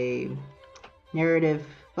of a narrative,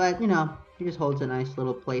 but you know, it just holds a nice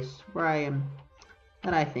little place where I am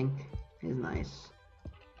that I think is nice.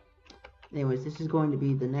 Anyways, this is going to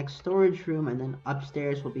be the next storage room, and then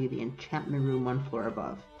upstairs will be the enchantment room 1 floor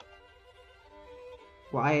above.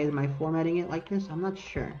 Why am I formatting it like this? I'm not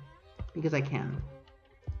sure. Because I can.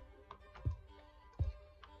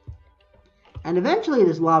 And eventually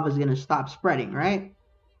this lava is going to stop spreading, right?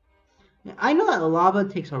 I know that the lava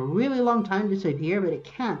takes a really long time to disappear, but it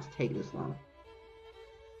can't take this long.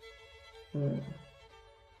 Well,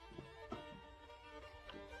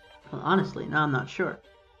 honestly, now I'm not sure.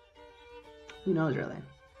 Who knows, really?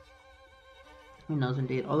 Who knows,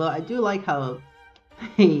 indeed. Although I do like how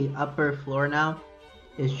the upper floor now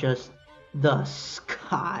is just the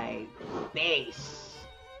sky base.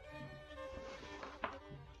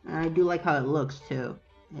 And I do like how it looks, too.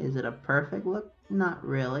 Is it a perfect look? Not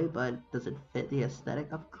really, but does it fit the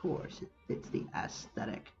aesthetic? Of course, it fits the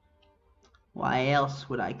aesthetic. Why else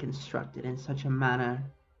would I construct it in such a manner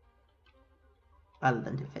other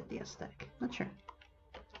than to fit the aesthetic? Not sure.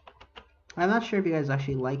 I'm not sure if you guys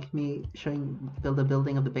actually like me showing the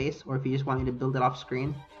building of the base, or if you just want me to build it off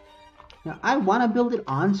screen. Now, I want to build it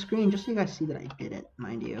on screen just so you guys see that I did it,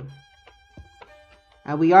 mind you.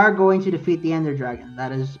 And we are going to defeat the Ender Dragon.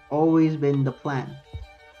 That has always been the plan.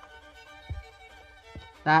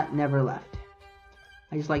 That never left.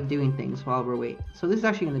 I just like doing things while we're waiting. So this is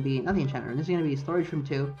actually going to be, not the enchantment room, this is going to be storage room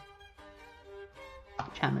 2.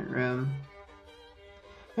 Enchantment room.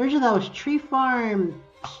 Originally that was tree farm,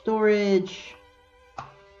 storage,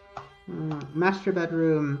 master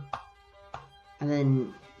bedroom, and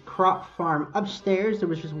then crop farm upstairs. There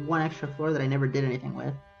was just 1 extra floor that I never did anything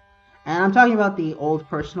with. And I'm talking about the old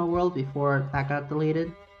personal world before that got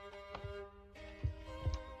deleted.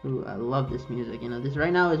 Ooh, I love this music. You know, this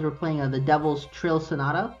right now is we're playing The Devil's Trill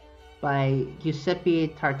Sonata by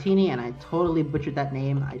Giuseppe Tartini, and I totally butchered that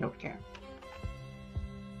name. I don't care.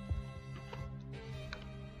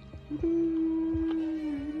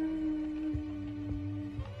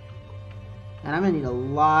 And I'm gonna need a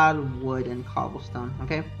lot of wood and cobblestone,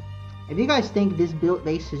 okay? If you guys think this built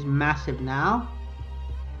base is massive now,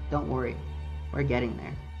 don't worry, we're getting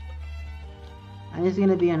there. And this is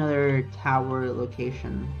gonna be another tower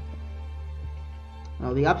location.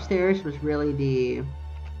 Well, the upstairs was really the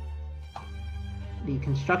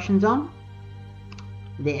construction zone.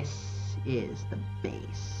 This is the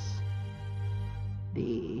base.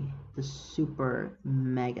 The super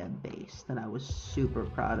mega base that I was super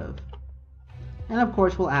proud of. And of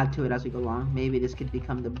course we'll add to it as we go along. Maybe this could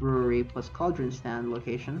become the brewery plus cauldron stand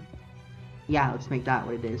location. Yeah, let's make that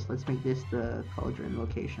what it is. Let's make this the cauldron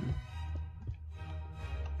location.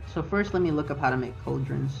 So first let me look up how to make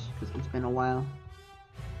cauldrons, because it's been a while.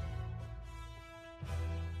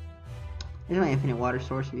 Here's my infinite water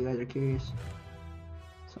source if you guys are curious.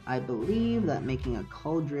 So I believe that making a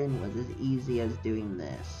cauldron was as easy as doing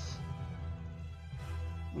this.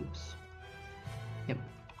 Oops. Yep.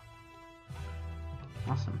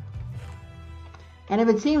 Awesome. And if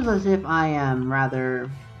it seems as if I am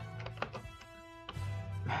rather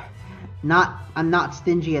I'm not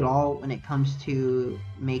stingy at all when it comes to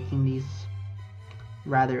making these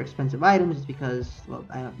rather expensive items, it's because, well,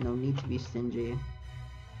 I have no need to be stingy.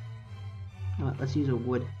 Let's use a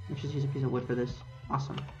wood. Let's just use a piece of wood for this.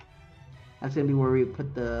 Awesome. That's gonna be where we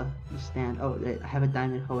put the stand. Oh, I have a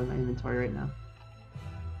diamond hoe in my inventory right now.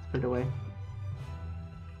 Let's put it away.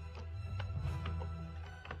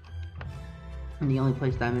 And the only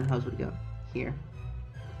place diamond hoes would go here.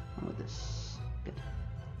 How about this? Good.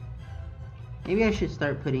 Maybe I should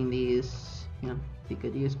start putting these, you know, to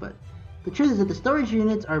good use, but the truth is that the storage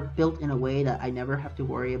units are built in a way that I never have to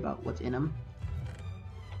worry about what's in them.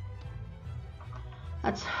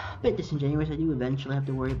 That's a bit disingenuous. I do eventually have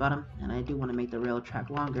to worry about them, and I do want to make the rail track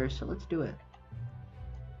longer, so let's do it.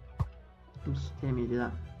 Oops, didn't mean to do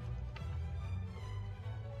that.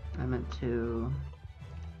 I meant to...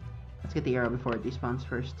 Let's get the arrow before it despawns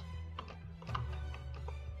first.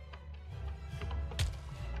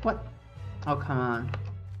 What? Oh, come on.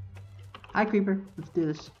 Hi, Creeper. Let's do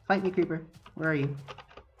this. Fight me, Creeper. Where are you?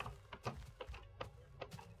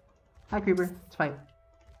 Hi, creeper. Let's fight.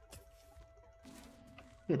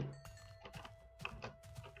 Good.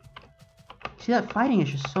 See, that fighting is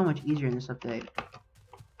just so much easier in this update.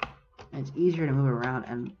 And it's easier to move around,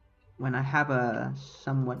 and when I have a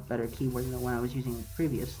somewhat better keyboard than the one I was using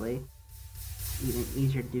previously, it's even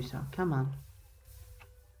easier to do so. Come on.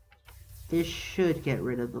 This should get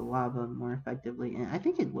rid of the lava more effectively, and I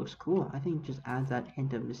think it looks cool. I think it just adds that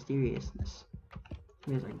hint of mysteriousness.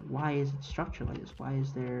 It's like, why is it structured like this? Why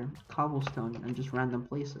is there cobblestone in just random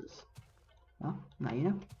places? Well, now you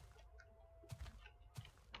know.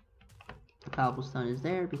 The cobblestone is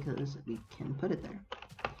there because we can put it there.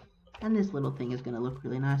 And this little thing is going to look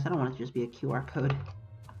really nice. I don't want it to just be a QR code.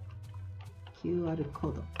 QR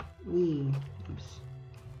code. Oops.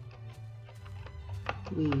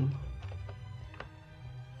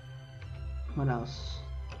 What else?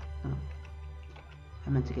 Oh. I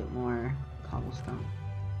meant to get more cobblestone.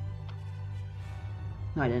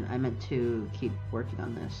 No, I didn't. I meant to keep working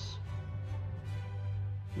on this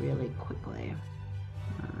really quickly.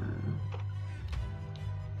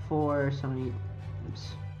 For so many. Oops.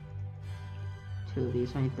 2 of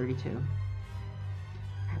these. I need 32.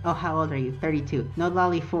 Oh, how old are you? 32. No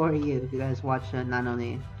lolly for you. If you guys watch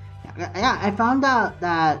Nanoni. Yeah, I found out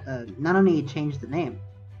that Nanoni changed the name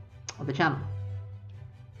of the channel.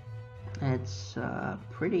 It's a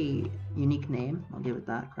pretty unique name. I'll give it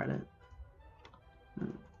that credit.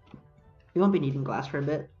 We won't be needing glass for a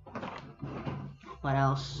bit. What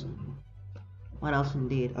else? What else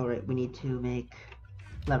indeed? Oh, right, we need to make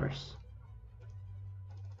levers.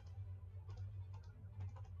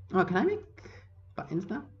 Oh, can I make buttons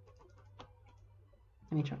now?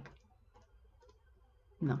 Let me check.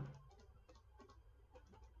 No.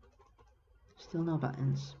 Still no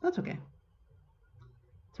buttons. That's okay.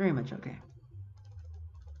 It's very much okay.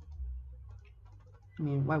 I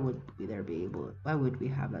mean, why would we why would we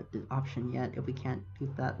have that option yet if we can't do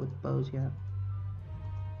that with bows yet?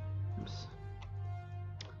 Oops.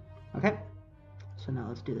 Okay. So now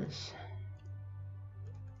let's do this.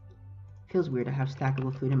 Feels weird to have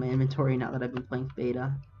stackable food in my inventory now that I've been playing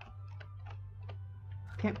beta.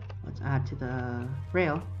 Okay, let's add to the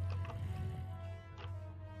rail.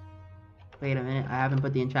 Wait a minute, I haven't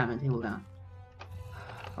put the enchantment table down.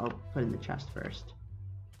 I'll put in the chest first.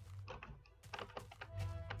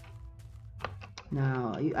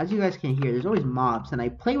 Now, as you guys can hear, there's always mobs, and I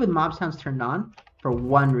play with mob sounds turned on for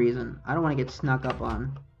one reason. I don't want to get snuck up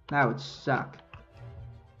on. That would suck.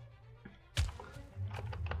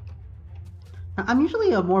 Now, I'm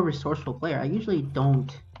usually a more resourceful player. I usually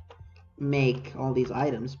don't make all these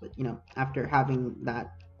items, but you know, after having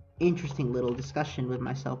that interesting little discussion with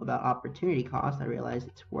myself about opportunity cost, I realized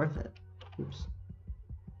it's worth it. Oops.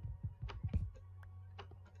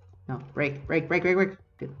 No, break.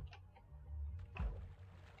 Good.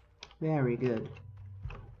 Very good.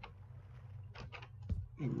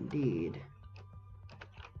 Indeed.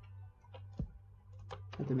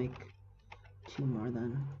 Have to make 2 more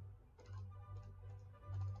then.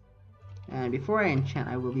 And before I enchant,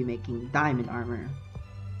 I will be making diamond armor.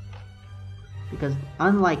 Because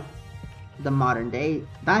unlike the modern day,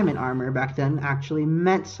 diamond armor back then actually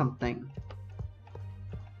meant something.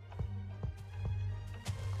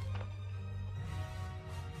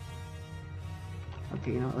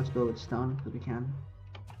 Okay, you know what, let's build with stone, because we can.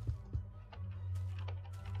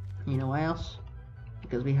 You know why else?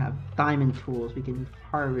 Because we have diamond tools, we can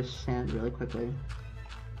harvest sand really quickly.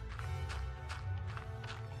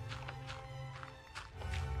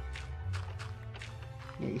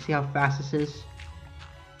 Yeah, you see how fast this is?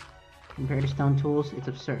 Compared to stone tools, it's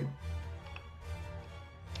absurd.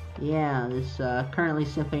 Yeah, this currently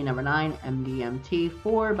Symphony Number 9, MDMT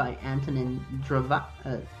 4 by Antonin Dvorak,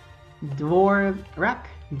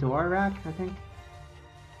 I think?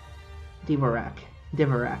 Dvorak,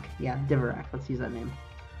 yeah, Dvorak, let's use that name.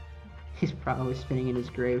 He's probably spinning in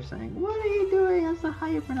his grave saying, "What are you doing? That's not how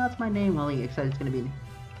you pronounce my name." Well, he excited it's going to be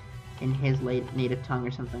in his native tongue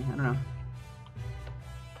or something, I don't know.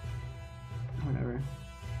 Whatever.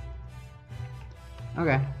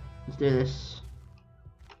 Okay, let's do this.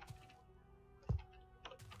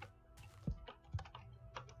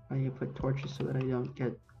 I need to put torches so that I don't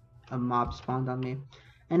get a mob spawned on me.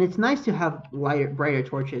 And it's nice to have brighter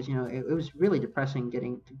torches, you know, it was really depressing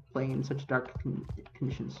getting to play in such dark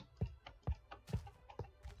conditions.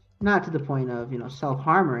 Not to the point of, you know,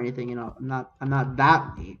 self-harm or anything, you know, I'm not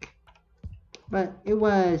that weak. But it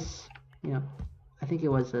was, you know, I think it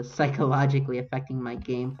was psychologically affecting my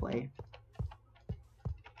gameplay.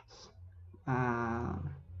 No,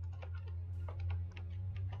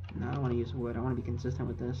 I don't want to use wood. I want to be consistent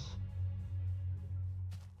with this.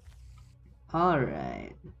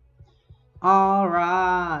 Alright. All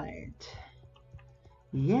right.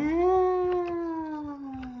 Yeah.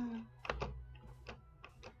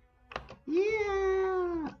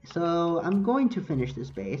 Yeah. So I'm going to finish this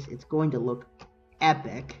base. It's going to look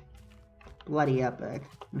epic. Bloody epic.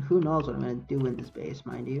 And who knows what I'm going to do in this base,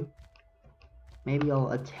 mind you. Maybe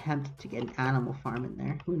I'll attempt to get an animal farm in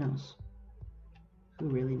there. Who knows? Who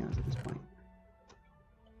really knows at this point?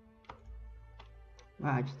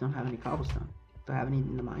 Wow, I just don't have any cobblestone. Do I have any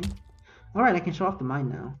in the mine? Alright, I can show off the mine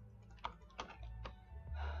now.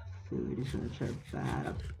 Food is such a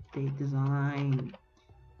bad update design.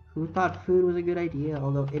 Who thought food was a good idea?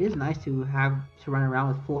 Although it is nice to have to run around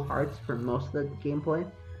with full hearts for most of the gameplay.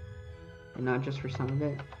 And not just for some of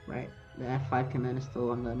it. Right. The F5 command is still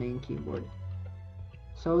on the main keyboard.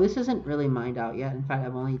 So this isn't really mined out yet. In fact,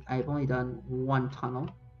 I've only done one tunnel.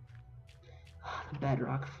 The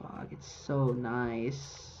bedrock fog. It's so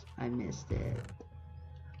nice. I missed it.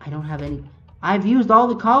 I don't have any. I've used all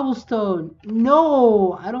the cobblestone.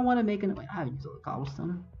 No, I don't want to make an. I haven't used all the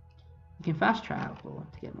cobblestone. You can fast travel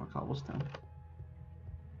to get more cobblestone.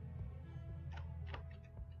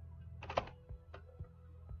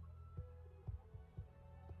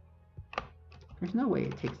 There's no way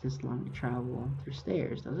it takes this long to travel through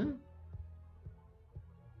stairs, does it?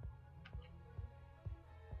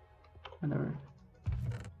 Whatever.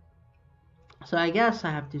 So I guess I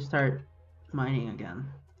have to start mining again.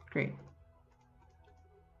 Great.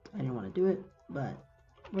 I didn't want to do it, but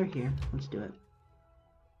we're here. Let's do it.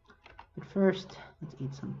 But first, let's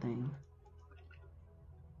eat something.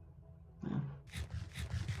 Yeah.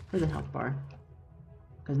 For the health bar.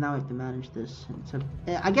 Because now we have to manage this.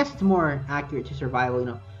 I guess it's more accurate to survival, you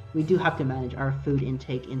know. We do have to manage our food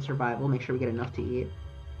intake in survival. Make sure we get enough to eat.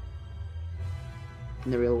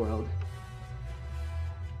 In the real world.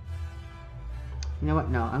 You know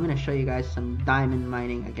what? No, I'm going to show you guys some diamond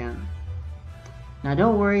mining again. Now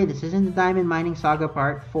don't worry, this isn't the Diamond Mining Saga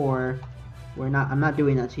Part 4. I'm not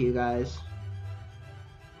doing that to you guys.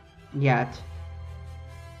 Yet.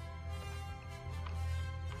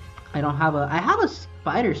 I have a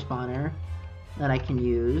spider spawner that I can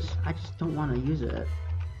use. I just don't want to use it.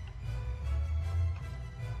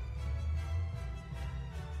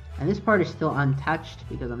 And this part is still untouched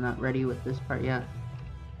because I'm not ready with this part yet.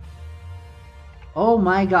 Oh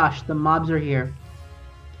my gosh, the mobs are here.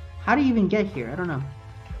 How do you even get here? I don't know.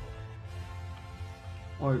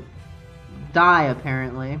 Or die,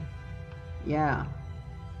 apparently. Yeah.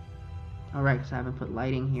 Alright, because I haven't put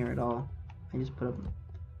lighting here at all. I just put a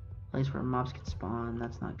place where mobs can spawn.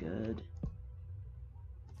 That's not good.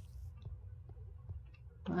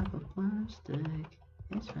 Life of plastic.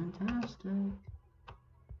 It's fantastic.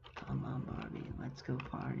 Come on, Barbie. Let's go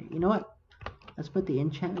party. You know what? Let's put the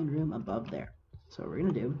enchantment room above there. So what we're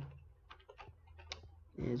going to do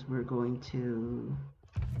is we're going to...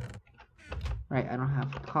 Right, I don't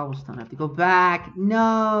have cobblestone. I have to go back.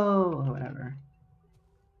 No! Whatever.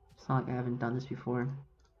 It's not like I haven't done this before.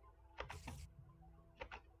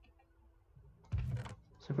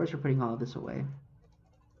 So first we're putting all of this away.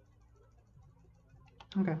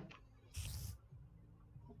 Okay.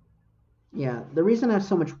 Yeah, the reason I have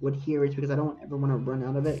so much wood here is because I don't ever want to run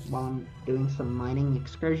out of it while I'm doing some mining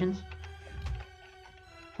excursions.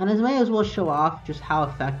 And I may as well show off just how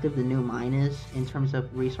effective the new mine is in terms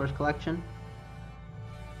of resource collection.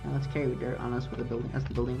 Now let's carry dirt on us with a building as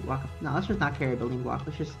the building block. No, let's just not carry a building block.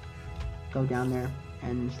 Let's just go down there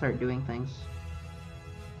and start doing things.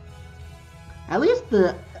 At least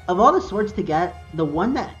of all the swords to get, the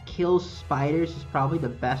one that kills spiders is probably the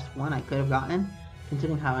best one I could have gotten,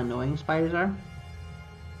 considering how annoying spiders are.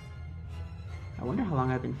 I wonder how long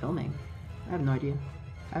I've been filming. I have no idea.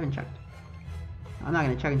 I haven't checked. I'm not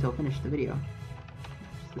going to check until I finish the video.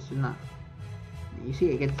 This is not... You see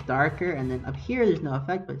it gets darker, and then up here there's no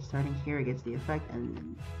effect, but starting here it gets the effect, and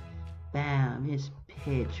then bam, it's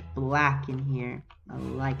pitch black in here. I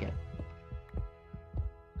like it.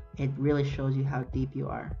 It really shows you how deep you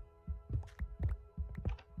are.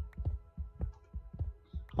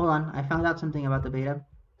 Hold on, I found out something about the beta.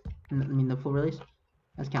 I mean the full release.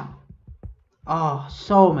 Let's count. Oh,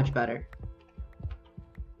 so much better.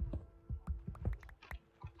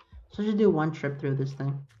 So just do one trip through this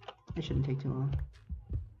thing. It shouldn't take too long.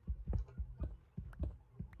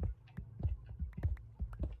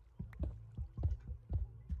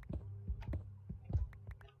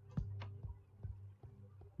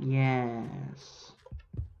 Yes.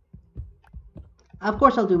 Of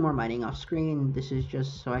course I'll do more mining off screen. This is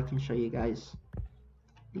just so I can show you guys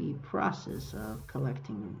the process of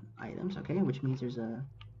collecting items, okay? Which means there's a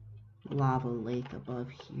lava lake above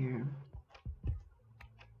here.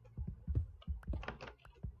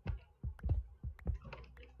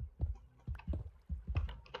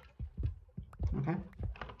 Okay.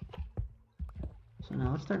 So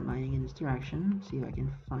now let's start mining in this direction. See if I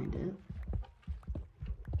can find it.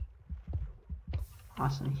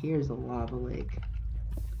 Awesome. Here's the lava lake.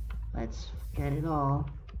 Let's get it all.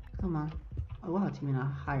 Come on. Oh wow, it's even a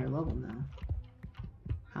higher level now.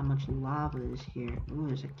 How much lava is here? Ooh,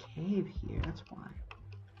 there's a cave here. That's why.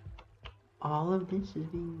 All of this is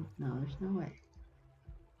being... No, there's no way.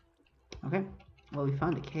 Okay. Well, we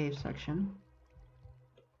found a cave section.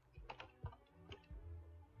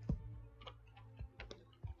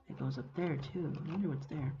 It goes up there too. I wonder what's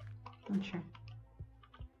there. Not sure.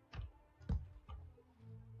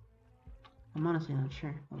 I'm honestly not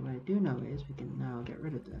sure. But what I do know is we can now get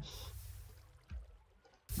rid of this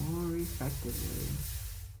more effectively.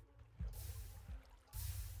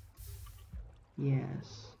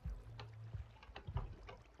 Yes.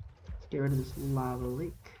 Let's get rid of this lava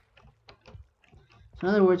lake. So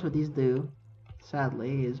in other words, what these do,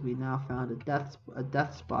 sadly, is we now found a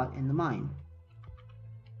death spot in the mine.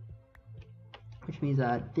 Which means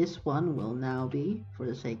that this one will now be, for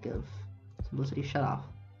the sake of simplicity, shut off.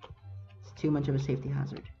 It's too much of a safety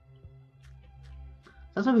hazard.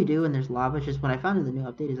 That's what we do when there's lava. It's just what I found in the new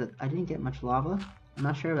update is that I didn't get much lava. I'm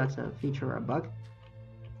not sure if that's a feature or a bug.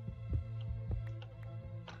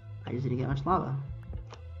 I just didn't get much lava.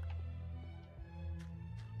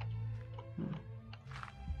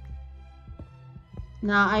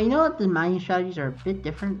 Now, I know that the mining strategies are a bit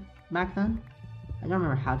different back then. I don't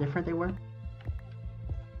remember how different they were.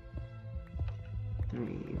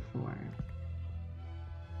 3, 4.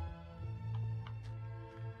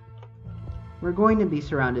 We're going to be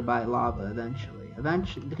surrounded by lava eventually.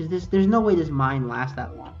 Because there's no way this mine lasts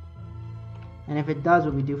that long. And if it does,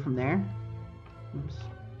 what we do from there... Oops.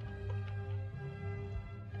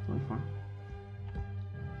 24.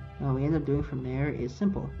 What we end up doing from there is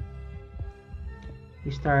simple.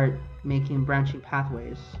 We start making branching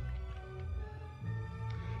pathways.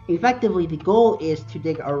 Effectively, the goal is to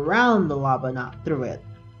dig around the lava, not through it.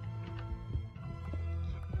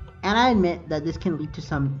 And I admit that this can lead to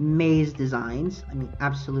some maze designs. I mean,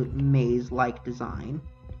 absolute maze-like design.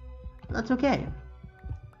 But that's okay.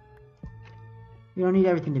 We don't need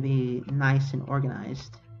everything to be nice and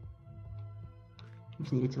organized. We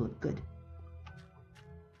just need it to look good.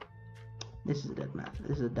 This is a dead path.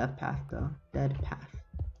 This is a death path, though. Dead path.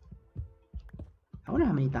 I wonder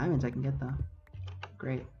how many diamonds I can get, though.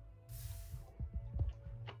 Great.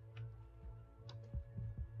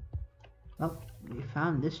 Well, we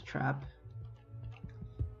found this trap.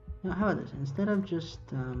 Now, how about this? Instead of just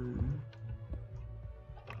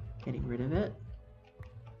getting rid of it,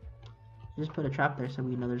 just put a trap there so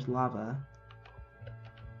we know there's lava.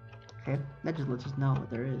 Okay, that just lets us know what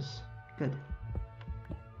there is. Good.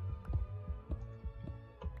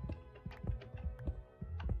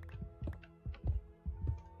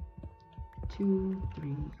 Two,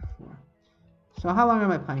 3, 4. So how long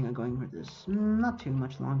am I planning on going with this? Not too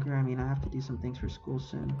much longer. I mean, I have to do some things for school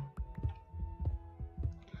soon.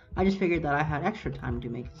 I just figured that I had extra time to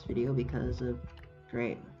make this video because of...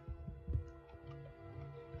 Great.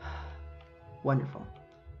 Wonderful.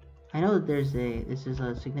 I know that this is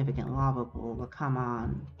a significant lava pool, but come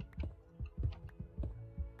on.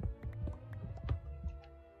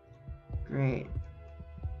 Great.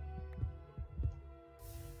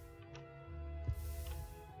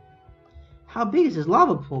 How big is this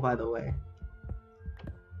lava pool, by the way?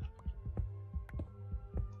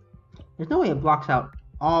 There's no way it blocks out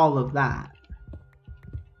all of that.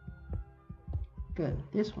 Good.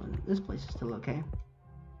 This place is still okay.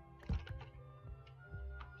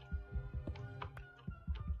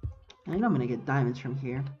 I know I'm gonna get diamonds from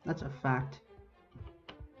here. That's a fact.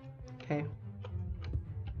 Okay.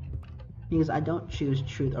 Because I don't choose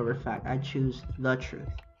truth over fact. I choose the truth.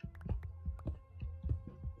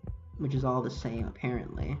 Which is all the same,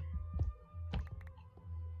 apparently.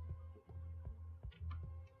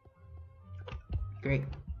 Great.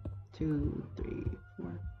 2, 3,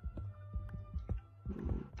 4.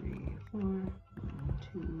 1, 3, 4. 1,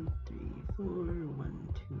 2, 3, 4. 1,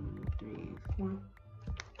 2, 3, 4.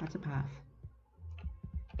 That's a path.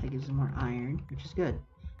 That gives us more iron, which is good.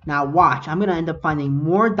 Now watch, I'm gonna end up finding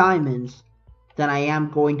more diamonds than I am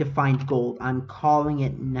going to find gold. I'm calling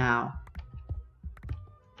it now.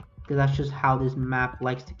 Because that's just how this map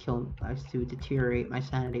likes to deteriorate my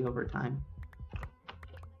sanity over time.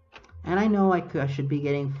 And I know I should be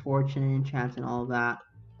getting fortune and enchants and all of that.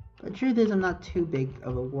 But the truth is, I'm not too big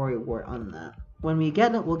of a worrywart on that. When we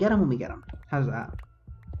get them, we'll get them when we get them. How's that?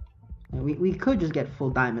 And we could just get full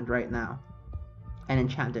diamond right now. And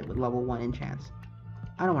enchant it with level 1 enchants.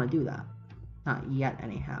 I don't want to do that. Not yet,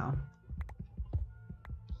 anyhow.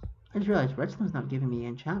 I just realized Redstone's not giving me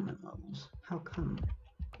enchantment levels. How come?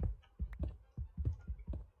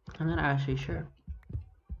 I'm not actually sure.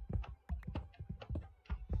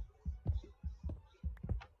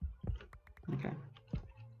 Okay.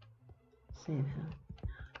 Save him.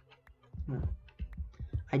 No.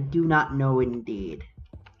 I do not know indeed.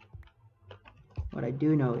 What I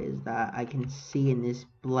do know is that I can see in this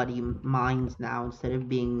bloody mines now instead of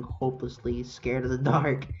being hopelessly scared of the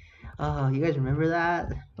dark. Oh, you guys remember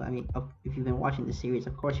that? I mean, if you've been watching the series,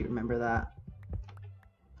 of course you remember that.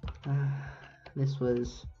 This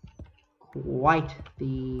was quite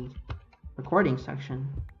the recording section.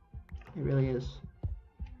 It really is.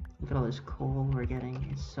 Look at all this coal we're getting.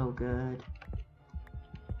 It's so good.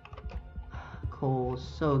 Coal is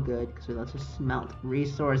so good because it lets us smelt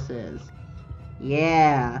resources.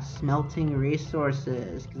 Yeah, smelting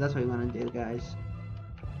resources, because that's what we want to do, guys.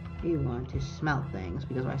 We want to smelt things,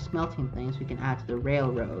 because by smelting things, we can add to the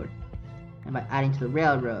railroad. And by adding to the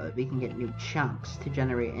railroad, we can get new chunks to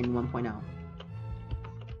generate in 1.0.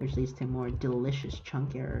 Which leads to more delicious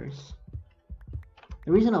chunk errors.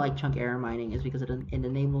 The reason I like chunk error mining is because it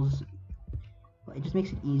enables... Well, it just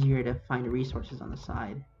makes it easier to find resources on the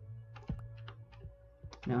side.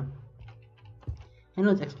 You know? I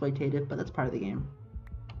know it's exploitative, but that's part of the game.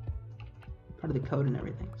 Part of the code and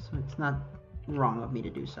everything, so it's not wrong of me to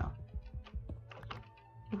do so.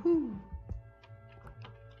 Woohoo!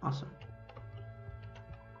 Awesome.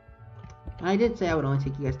 I did say I would only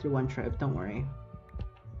take you guys through one trip, don't worry.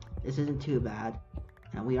 This isn't too bad.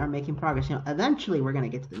 And we are making progress. You know, eventually we're gonna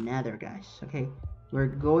get to the nether, guys, okay? We're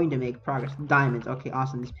going to make progress. Diamonds, okay,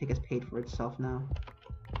 awesome. This pick has paid for itself now.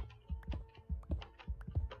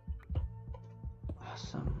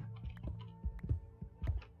 Awesome.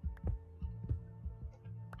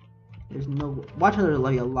 There's no... Watch out, there's a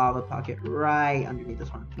lava pocket right underneath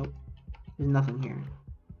this one. Nope. There's nothing here.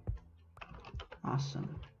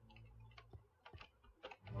 Awesome.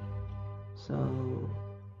 So...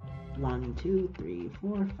 1, 2, 3,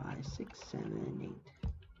 4, 5, 6, 7, 8.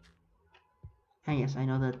 And yes, I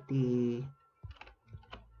know that the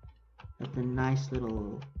nice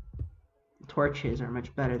little torches are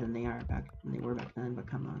much better than they were back then, but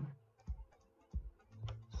come on.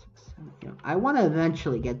 6, 7, you know, I want to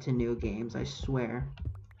eventually get to new games, I swear.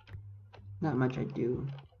 Not much I do.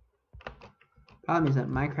 Problem is that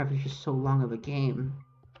Minecraft is just so long of a game.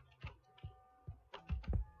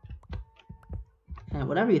 And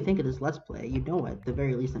whatever you think of this Let's Play, you know at the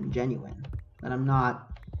very least I'm genuine. That I'm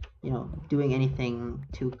not, you know, doing anything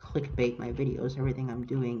to clickbait my videos. Everything I'm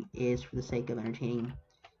doing is for the sake of entertaining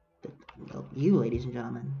you, ladies and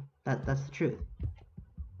gentlemen. That's the truth.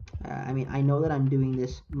 I mean, I know that I'm doing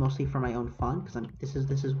this mostly for my own fun, because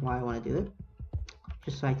this is why I want to do it,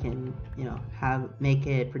 just so I can, you know, make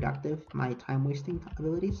it productive, my time wasting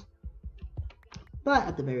abilities. But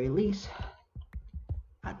at the very least,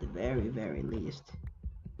 very least,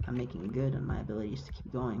 I'm making good on my abilities to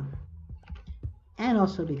keep going, and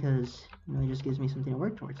also because, you know, it just gives me something to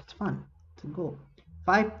work towards. It's fun. It's a goal.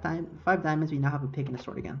 5 diamonds. We now have a pick and a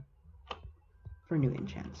sword again. For new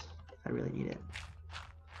enchants. I really need it.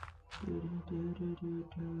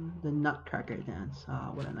 The Nutcracker Dance.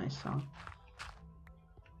 Oh, what a nice song.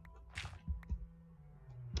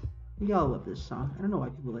 We all love this song. I don't know why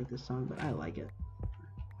people like this song, but I like it.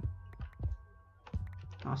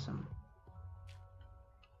 Awesome.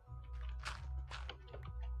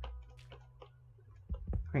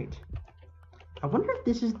 Great. I wonder if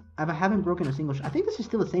this is... I haven't broken a single... I think this is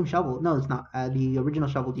still the same shovel. No, it's not. The original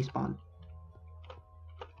shovel despawned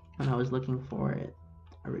when I was looking for it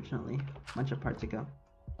originally, a bunch of parts ago.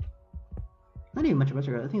 Not even much ago.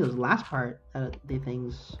 I think it was the last part that the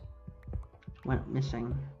things went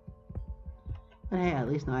missing. But hey, at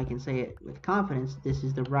least now I can say it with confidence. This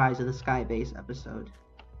is the Rise of the Skybase episode.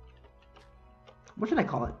 What should I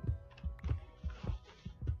call it?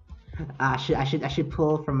 I should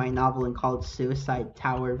pull from my novel and call it Suicide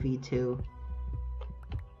Tower V2.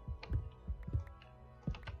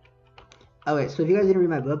 Okay, so if you guys didn't read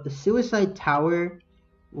my book, the Suicide Tower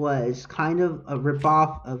was kind of a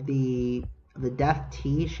ripoff of the Death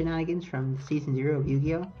Tea shenanigans from Season 0 of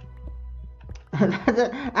Yu-Gi-Oh!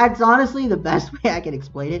 That's honestly the best way I can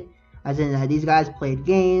explain it. As in, these guys played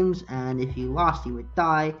games, and if you lost, you would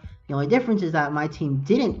die. The only difference is that my team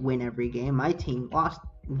didn't win every game. My team lost.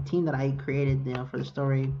 The team that I created, you know, for the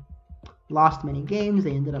story lost many games.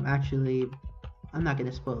 They ended up actually... I'm not going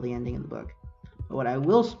to spoil the ending in the book. But what I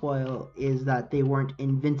will spoil is that they weren't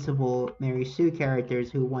invincible Mary Sue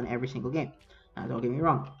characters who won every single game. Now, don't get me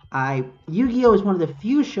wrong. Yu-Gi-Oh! Is one of the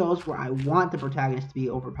few shows where I want the protagonist to be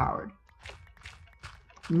overpowered.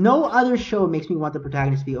 No other show makes me want the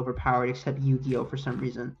protagonist to be overpowered except Yu-Gi-Oh! For some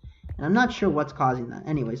reason. And I'm not sure what's causing that.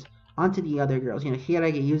 Anyways, on to the other girls. You know,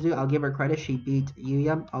 Hirage Yuzu, I'll give her credit. She beat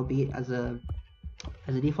Yuya, albeit as a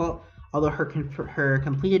default. Although her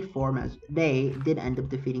completed form as they did end up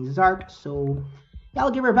defeating Zark, so yeah,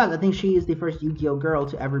 I'll give her a pass. I think she is the first Yu-Gi-Oh! Girl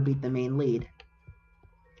to ever beat the main lead.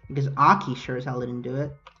 Because Aki sure as hell didn't do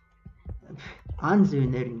it. Anzu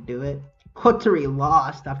didn't do it. Kotori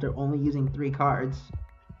lost after only using 3 cards.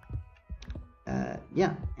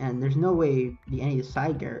 Yeah, and there's no way any of the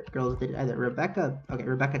side girls did it either.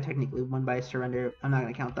 Rebecca technically won by a surrender. I'm not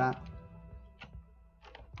going to count that.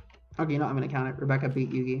 Okay, no, I'm going to count it. Rebecca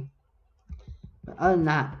beat Yugi. But other than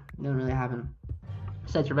that, it didn't really happen.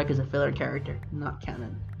 Besides, Rebecca's a filler character, not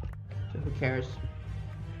canon. So who cares?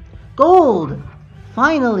 Gold!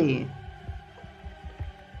 Finally!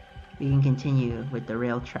 We can continue with the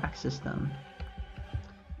rail track system.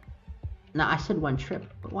 Now, I said 1 trip,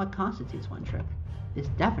 but what constitutes 1 trip? This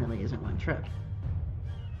definitely isn't 1 trip.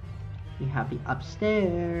 We have the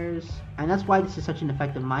upstairs, and that's why this is such an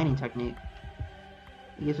effective mining technique.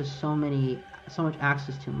 It gives us so much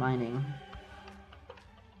access to mining.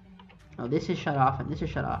 Oh, this is shut off and this is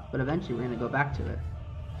shut off, but eventually we're gonna go back to it.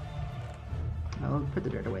 I'll put the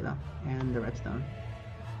dirt away though, and the redstone.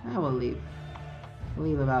 And we'll leave. We'll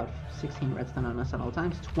leave about 16 redstone on us at all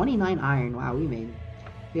times. 29 iron. Wow, we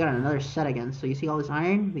got another set again. So you see all this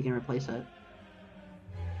iron, we can replace it.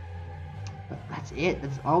 But that's it.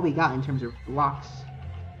 That's all we got in terms of blocks.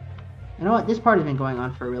 You know what? This part has been going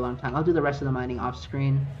on for a real long time. I'll do the rest of the mining off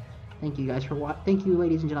screen. Thank you guys for thank you,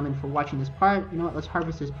 ladies and gentlemen, for watching this part. You know what? Let's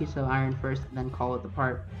harvest this piece of iron first, then call it the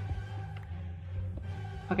part.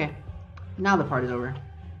 Okay. Now the part is over.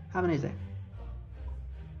 Have a nice day.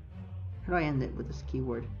 How do I end it with this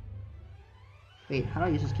keyboard? Wait, how do I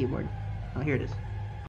use this keyboard? Oh, here it is.